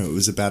 Well, no, it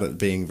was about it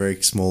being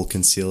very small,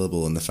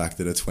 concealable, and the fact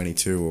that a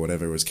 22 or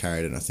whatever was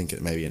carried, and I think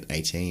it maybe an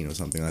 18 or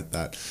something like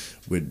that,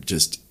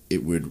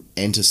 it would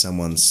enter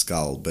someone's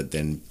skull, but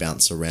then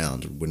bounce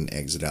around and wouldn't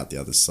exit out the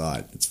other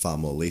side. It's far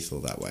more lethal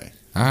that way.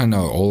 I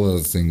know all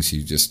of the things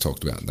you just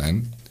talked about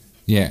then.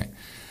 Yeah.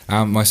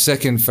 My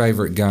second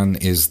favourite gun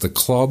is the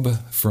Club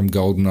from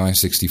GoldenEye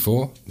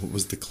 64. What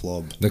was the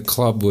Club? The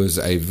Club was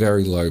a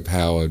very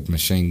low-powered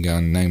machine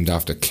gun named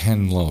after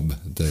Ken Lobb,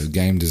 the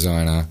game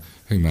designer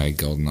who made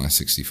GoldenEye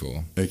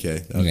 64.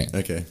 Okay. Yeah.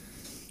 Okay.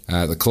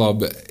 The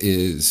Club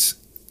is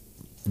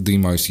the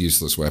most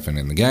useless weapon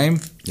in the game.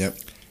 Yep.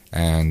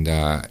 And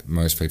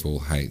most people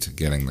hate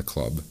getting the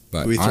Club.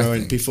 But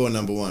before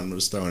number 1, we'll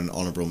just throw in an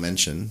honourable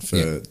mention for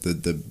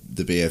the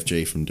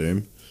BFG from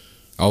Doom.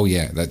 Oh,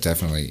 yeah, that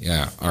definitely,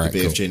 yeah. All right,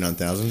 the BFG cool.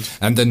 9000.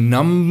 And the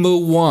number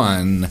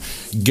 1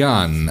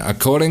 gun,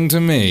 according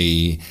to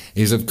me,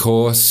 is, of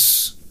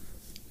course,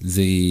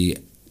 the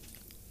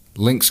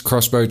Lynx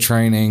crossbow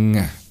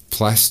training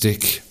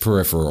plastic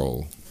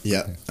peripheral.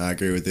 Yeah, I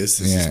agree with this.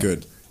 This is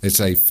good. It's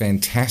a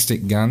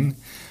fantastic gun.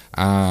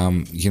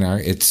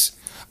 It's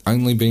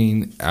only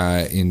been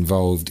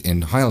involved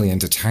in highly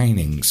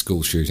entertaining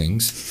school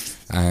shootings.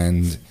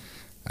 And,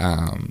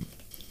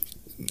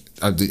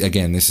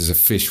 again, this is a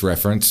fish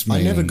reference.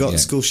 I never got a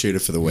school shooter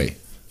for the Wii.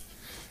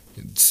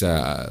 It's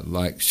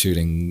like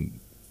shooting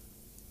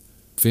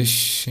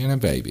fish in a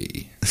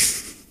baby.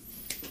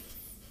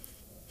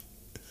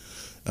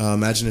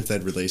 Imagine if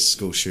they'd released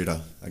School Shooter,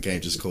 a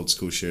game just called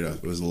School Shooter.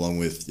 It was along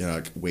with,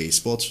 Wii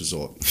Sports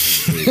Resort,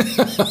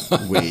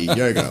 Wii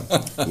Yoga,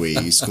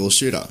 Wii School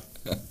Shooter.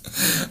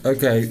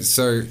 Okay,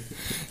 so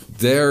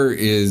there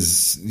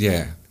is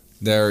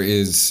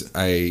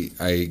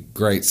a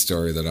great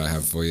story that I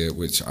have for you,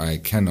 which I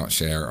cannot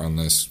share on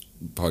this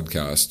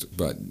podcast,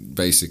 but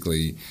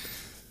basically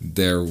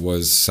there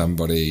was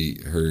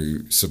somebody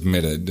who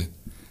submitted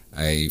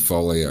a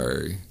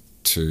folio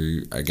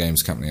to a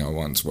games company I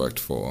once worked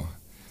for,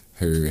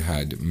 who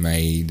had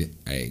made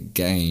a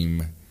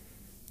game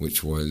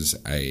which was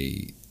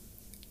a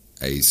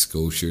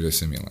school shooter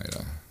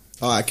simulator.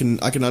 Oh, I can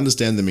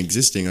understand them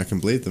existing. I can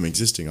believe them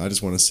existing. I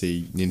just want to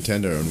see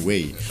Nintendo and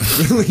Wii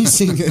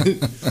releasing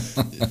it.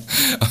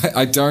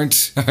 I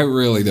don't. I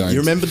really don't.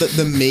 You remember the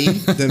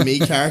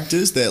Mii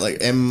characters? They're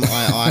like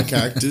MII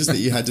characters that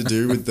you had to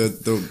do with the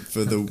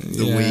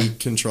Wii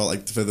control,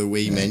 like for the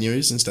Wii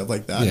menus and stuff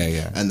like that. Yeah,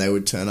 yeah. And they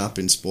would turn up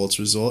in Sports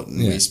Resort and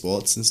Wii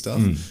Sports and stuff.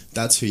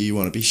 That's who you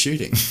want to be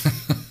shooting.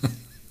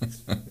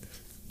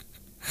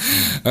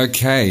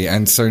 Okay,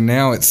 and so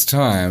now it's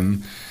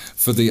time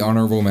for the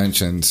honourable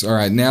mentions. All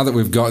right, now that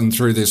we've gotten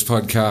through this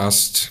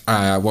podcast,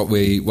 what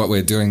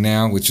we're doing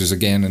now, which is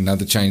again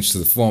another change to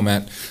the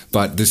format,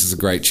 but this is a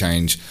great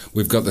change.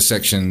 We've got the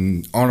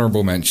section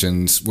honourable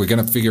mentions. We're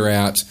going to figure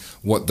out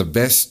what the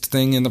best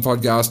thing in the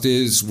podcast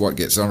is, what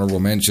gets honourable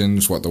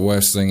mentions, what the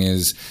worst thing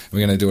is. We're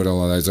going to do it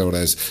all in those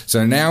orders.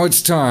 So now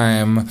it's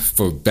time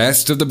for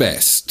best of the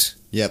best.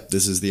 Yep,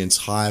 this is the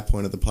entire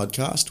point of the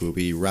podcast. We'll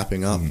be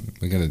wrapping up.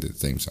 We're going to do the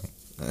theme song.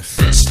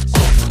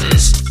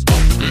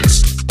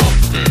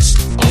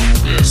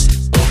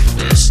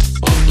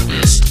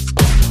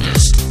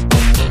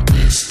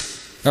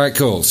 All right,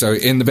 cool. So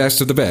in the best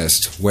of the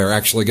best, we're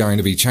actually going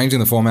to be changing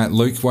the format.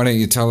 Luke, why don't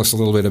you tell us a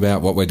little bit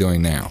about what we're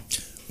doing now?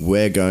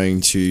 We're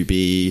going to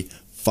be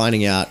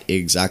finding out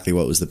exactly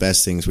what was the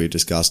best things we've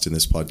discussed in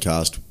this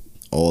podcast,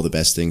 or the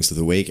best things of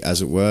the week,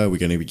 as it were. We're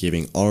going to be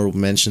giving honourable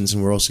mentions,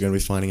 and we're also going to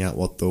be finding out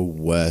what the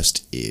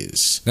worst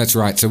is. That's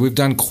right. So we've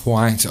done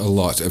quite a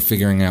lot of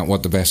figuring out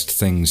what the best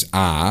things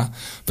are,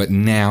 but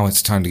now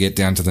it's time to get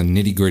down to the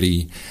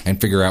nitty-gritty and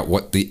figure out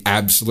what the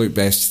absolute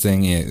best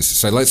thing is.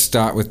 So let's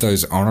start with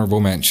those honourable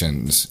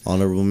mentions.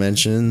 Honourable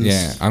mentions?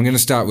 Yeah. I'm going to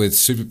start with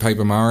Super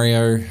Paper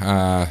Mario.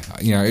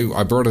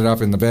 I brought it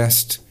up in the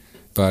best,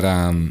 but,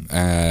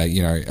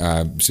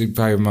 Super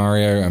Paper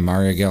Mario and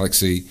Mario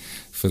Galaxy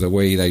for the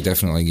Wii, they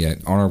definitely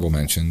get honourable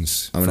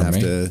mentions. I'm gonna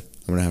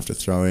have to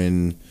throw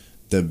in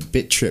the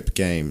Bit Trip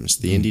games,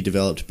 the indie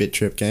developed Bit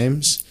Trip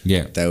games.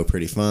 Yeah, they were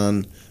pretty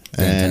fun.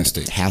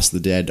 Fantastic. And House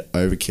of the Dead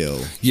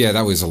Overkill. Yeah,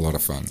 that was a lot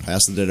of fun.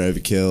 House of the Dead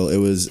Overkill. It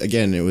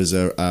was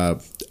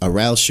a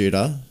rail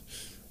shooter,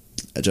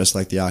 just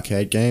like the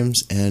arcade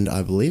games, and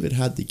I believe it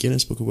had the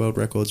Guinness Book of World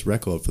Records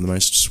record for the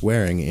most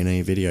swearing in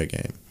a video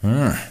game.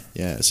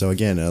 Yeah, so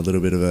again, a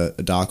little bit of a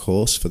dark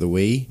horse for the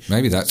Wii.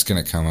 Maybe that's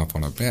going to come up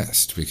on a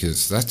best,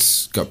 because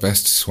that's got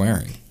best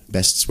swearing.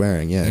 Best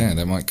swearing, yeah. Yeah,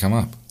 that might come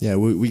up. Yeah,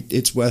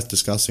 it's worth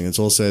discussing. It's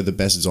also the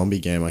best zombie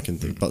game I can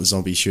think, but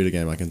zombie shooter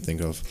game I can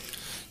think of.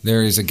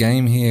 There is a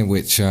game here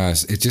which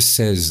it just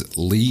says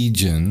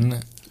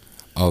Legion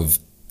of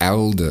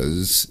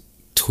Elders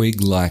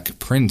Twig-like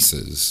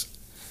Princes.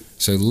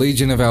 So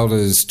Legion of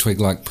Elders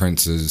Twig-like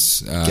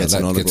Princes gets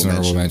an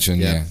honorable mention.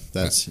 Yeah.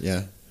 That's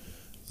yeah.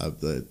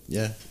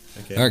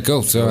 Okay. All right,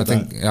 cool. So I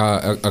think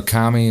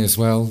Okami as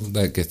well.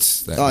 That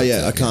gets that. Oh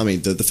yeah,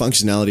 Okami. The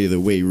functionality of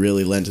the Wii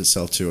really lent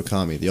itself to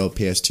Okami, the old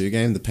PS2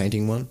 game, the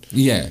painting one.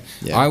 Yeah.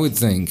 I would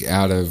think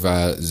out of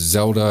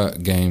Zelda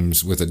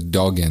games with a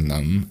dog in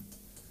them,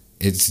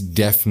 it's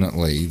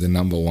definitely the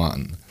number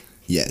one.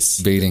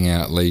 Yes. Beating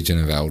out Legion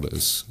of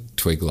Elders,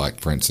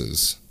 Twig-like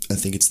Princes. I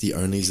think it's the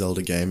only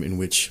Zelda game in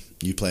which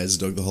you play as a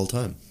dog the whole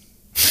time.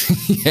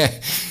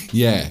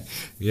 Yeah.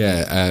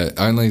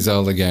 Only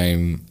Zelda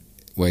game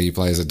where you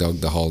play as a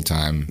dog the whole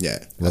time.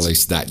 Yeah.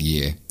 Released that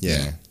year.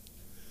 Yeah.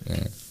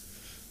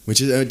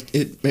 Which is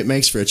it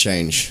makes for a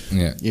change.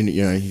 Yeah. You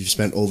know, you've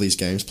spent all these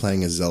games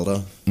playing as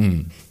Zelda.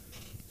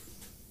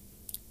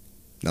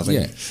 Nothing.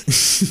 Yeah.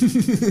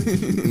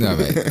 No,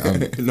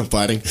 mate. Not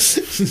biting.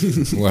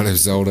 What if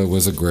Zelda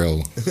was a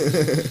grill?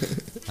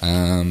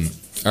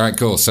 All right,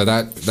 cool. So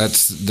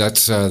that's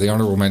the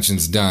honorable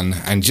mentions done.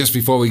 And just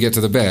before we get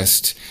to the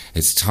best,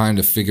 it's time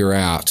to figure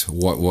out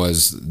what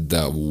was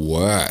the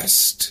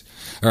worst.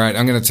 All right,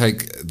 I'm going to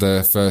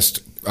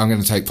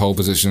take pole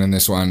position in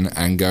this one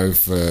and go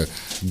for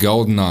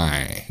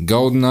GoldenEye.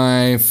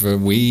 GoldenEye for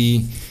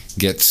Wii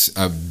gets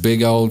a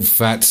big old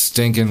fat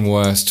stinking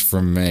worst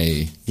from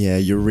me. Yeah,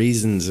 your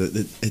reasons,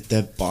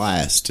 they're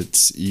biased.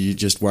 You're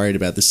just worried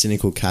about the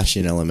cynical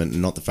cash-in element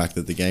and not the fact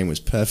that the game was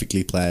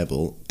perfectly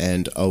playable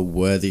and a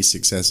worthy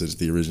successor to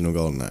the original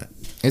GoldenEye.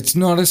 It's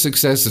not a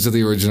successor to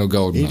the original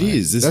GoldenEye. It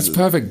is. That's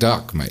Perfect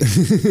Duck, mate.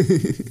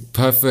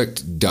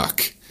 Perfect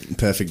Duck.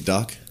 Perfect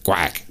Duck?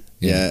 Quack.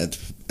 Yeah.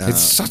 It's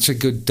such a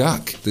good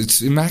duck.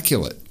 It's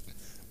immaculate.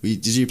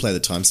 Did you play the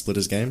Time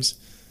Splitters games?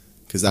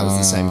 Because that was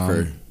the same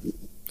crew.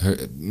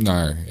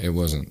 No, it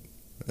wasn't.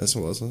 That's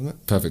what it was, wasn't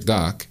it? Perfect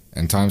Dark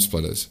and Time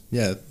Splitters.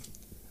 Yeah.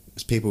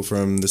 It's people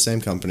from the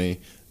same company.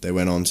 They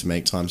went on to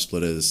make Time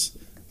Splitters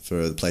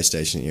for the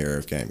PlayStation era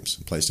of games.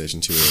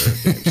 PlayStation 2 era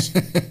of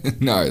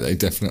games. No, they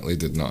definitely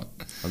did not.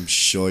 I'm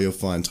sure you'll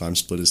find Time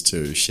Splitters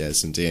 2 shares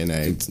some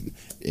DNA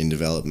in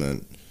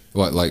development.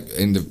 What, like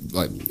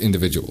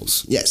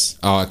individuals? Yes.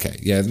 Oh, okay.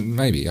 Yeah,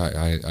 maybe.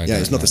 I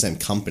it's not the same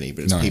company,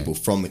 but it's people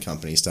from the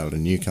company started a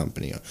new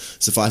company.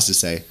 Suffice to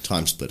say,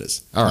 Time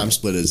Splitters. All right. Time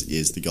Splitters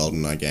is the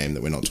GoldenEye game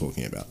that we're not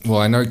talking about. Well,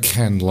 I know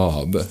Ken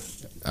Lobb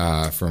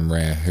from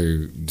Rare,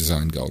 who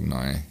designed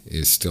GoldenEye,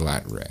 is still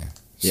at Rare.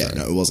 So yeah,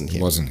 no, it wasn't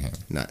him. It wasn't him.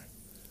 No.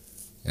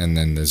 And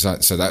then there's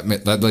that. So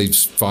that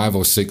leaves 5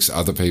 or 6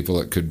 other people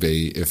it could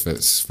be if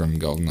it's from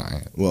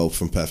GoldenEye. Well,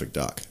 from Perfect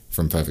Dark.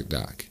 From Perfect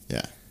Dark.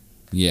 Yeah.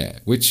 Yeah,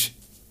 which,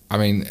 I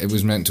mean, it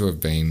was meant to have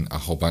been a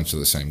whole bunch of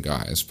the same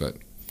guys, but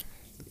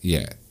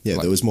yeah. Yeah,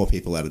 there was more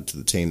people added to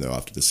the team, though,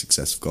 after the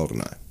success of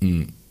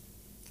GoldenEye.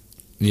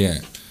 Yeah.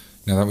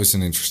 Now, that was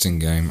an interesting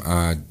game.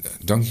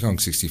 Donkey Kong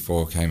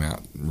 64 came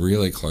out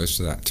really close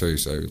to that, too,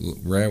 so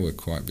Rare were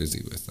quite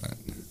busy with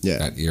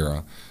that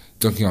era.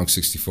 Donkey Kong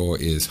 64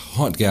 is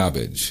hot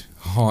garbage.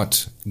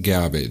 Hot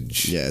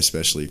garbage. Yeah,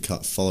 especially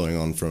following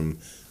on from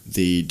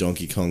the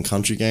Donkey Kong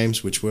Country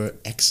games, which were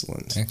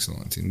excellent.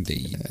 Excellent,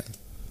 indeed. Yeah.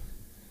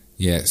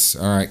 Yes.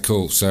 All right,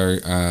 cool. So,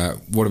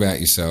 what about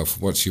yourself?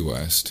 What's your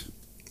worst?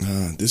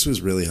 This was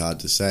really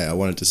hard to say. I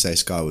wanted to say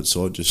Skyward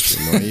Sword just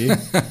to annoy you.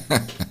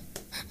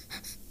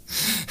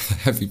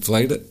 Have you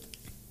played it?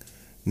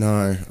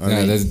 No. I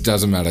mean, it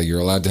doesn't matter. You're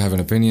allowed to have an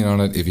opinion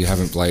on it if you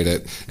haven't played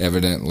it,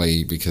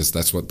 evidently, because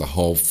that's what the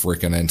whole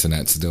frickin'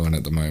 internet's doing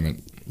at the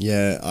moment.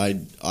 Yeah,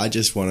 I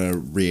just want to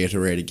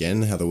reiterate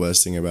again how the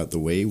worst thing about the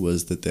Wii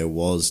was that there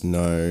was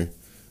no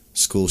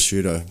school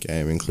shooter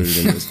game included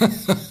in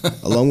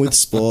this, along with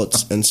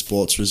sports and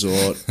sports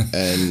resort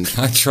and.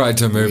 I tried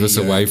to move us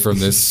away from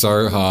this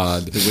so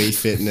hard. The Wii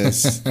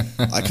Fitness.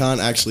 I can't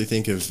actually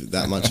think of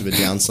that much of a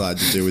downside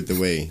to do with the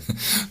Wii.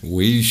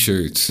 Wii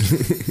shoot.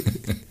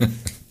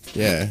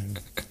 Yeah,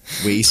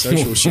 Wii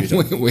social shooter.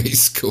 Wii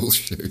school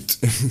shoot.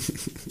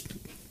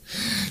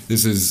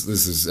 This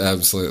is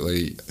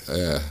absolutely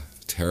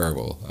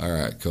terrible. All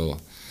right,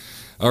 cool.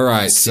 All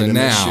right, so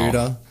now.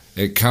 Shooter.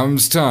 It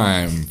comes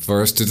time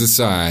for us to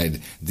decide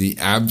the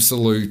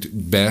absolute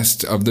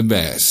best of the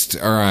best.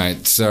 All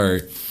right, so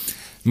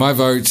my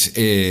vote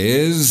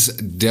is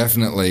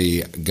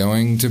definitely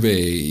going to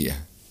be...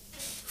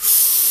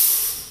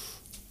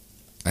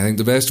 I think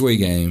the best Wii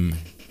game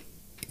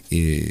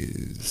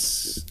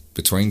is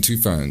Between Two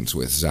Phones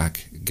with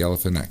Zach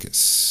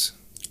Galifianakis.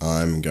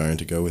 I'm going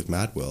to go with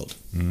Mad World.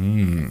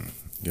 I'm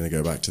going to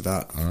go back to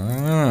that.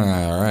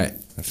 All right.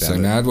 So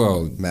Mad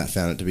World. Matt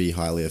found it to be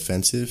highly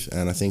offensive,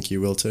 and I think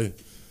you will too.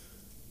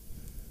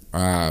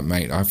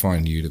 Mate, I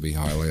find you to be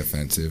highly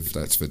offensive.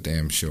 That's for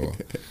damn sure.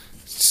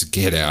 Just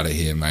get out of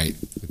here, mate,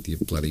 with your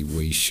bloody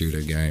Wii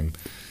shooter game.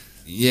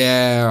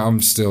 Yeah,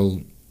 I'm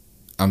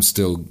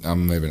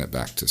moving it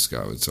back to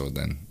Skyward Sword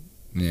then.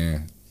 Yeah.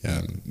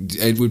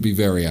 It would be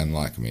very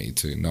unlike me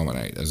to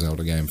nominate a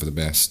Zelda game for the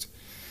best.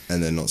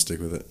 And then not stick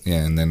with it.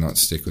 Yeah, and then not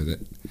stick with it.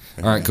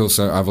 Okay. All right, cool.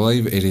 So I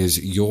believe it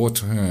is your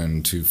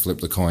turn to flip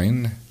the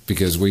coin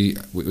because we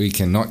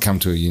cannot come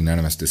to a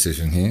unanimous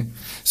decision here.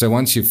 So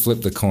once you've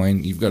flipped the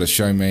coin, you've got to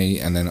show me,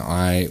 and then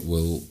I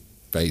will,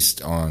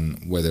 based on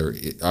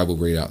I will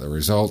read out the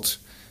result,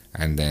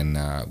 and then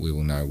we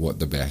will know what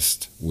the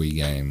best Wii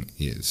game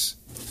is.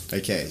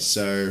 Okay,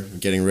 so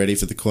getting ready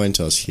for the coin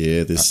toss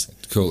here.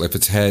 Cool. If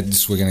it's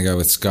heads, we're going to go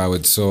with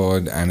Skyward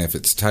Sword, and if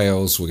it's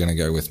tails, we're going to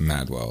go with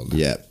Mad World.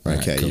 Yep. All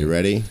Okay, right, cool. You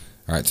ready?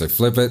 All right, so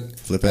flip it,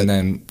 and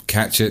then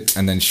catch it,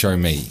 and then show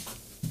me.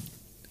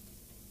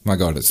 My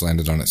God, it's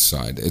landed on its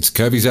side. It's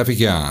Kirby's Epic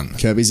Yarn.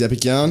 Kirby's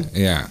Epic Yarn?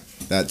 Yeah.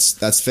 That's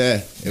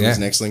fair. It was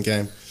an excellent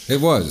game.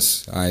 It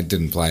was. I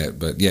didn't play it,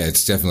 but yeah,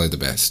 it's definitely the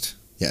best.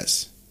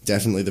 Yes,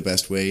 definitely the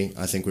best Wii.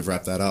 I think we've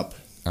wrapped that up.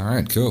 All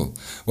right, cool.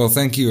 Well,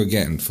 thank you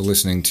again for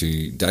listening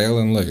to Dale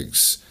and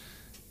Luke's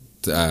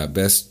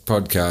best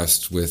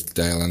podcast with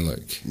Dale and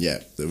Luke.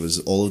 Yeah, there was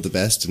all of the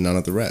best and none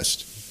of the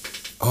rest.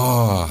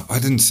 Oh, I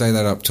didn't say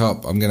that up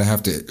top. I'm gonna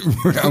have to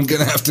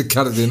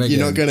cut it in again.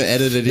 You're not going to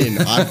edit it in.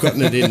 I've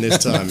gotten it in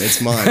this time.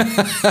 It's mine.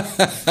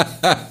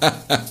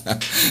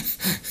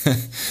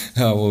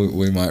 Oh, well,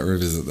 we might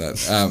revisit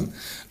that.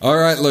 All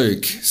right,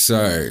 Luke.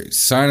 So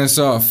sign us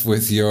off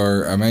with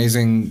your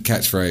amazing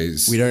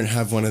catchphrase. We don't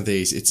have one of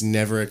these. It's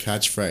never a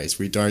catchphrase.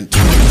 We don't do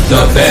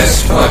The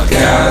best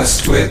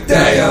podcast with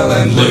Dale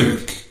and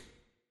Luke.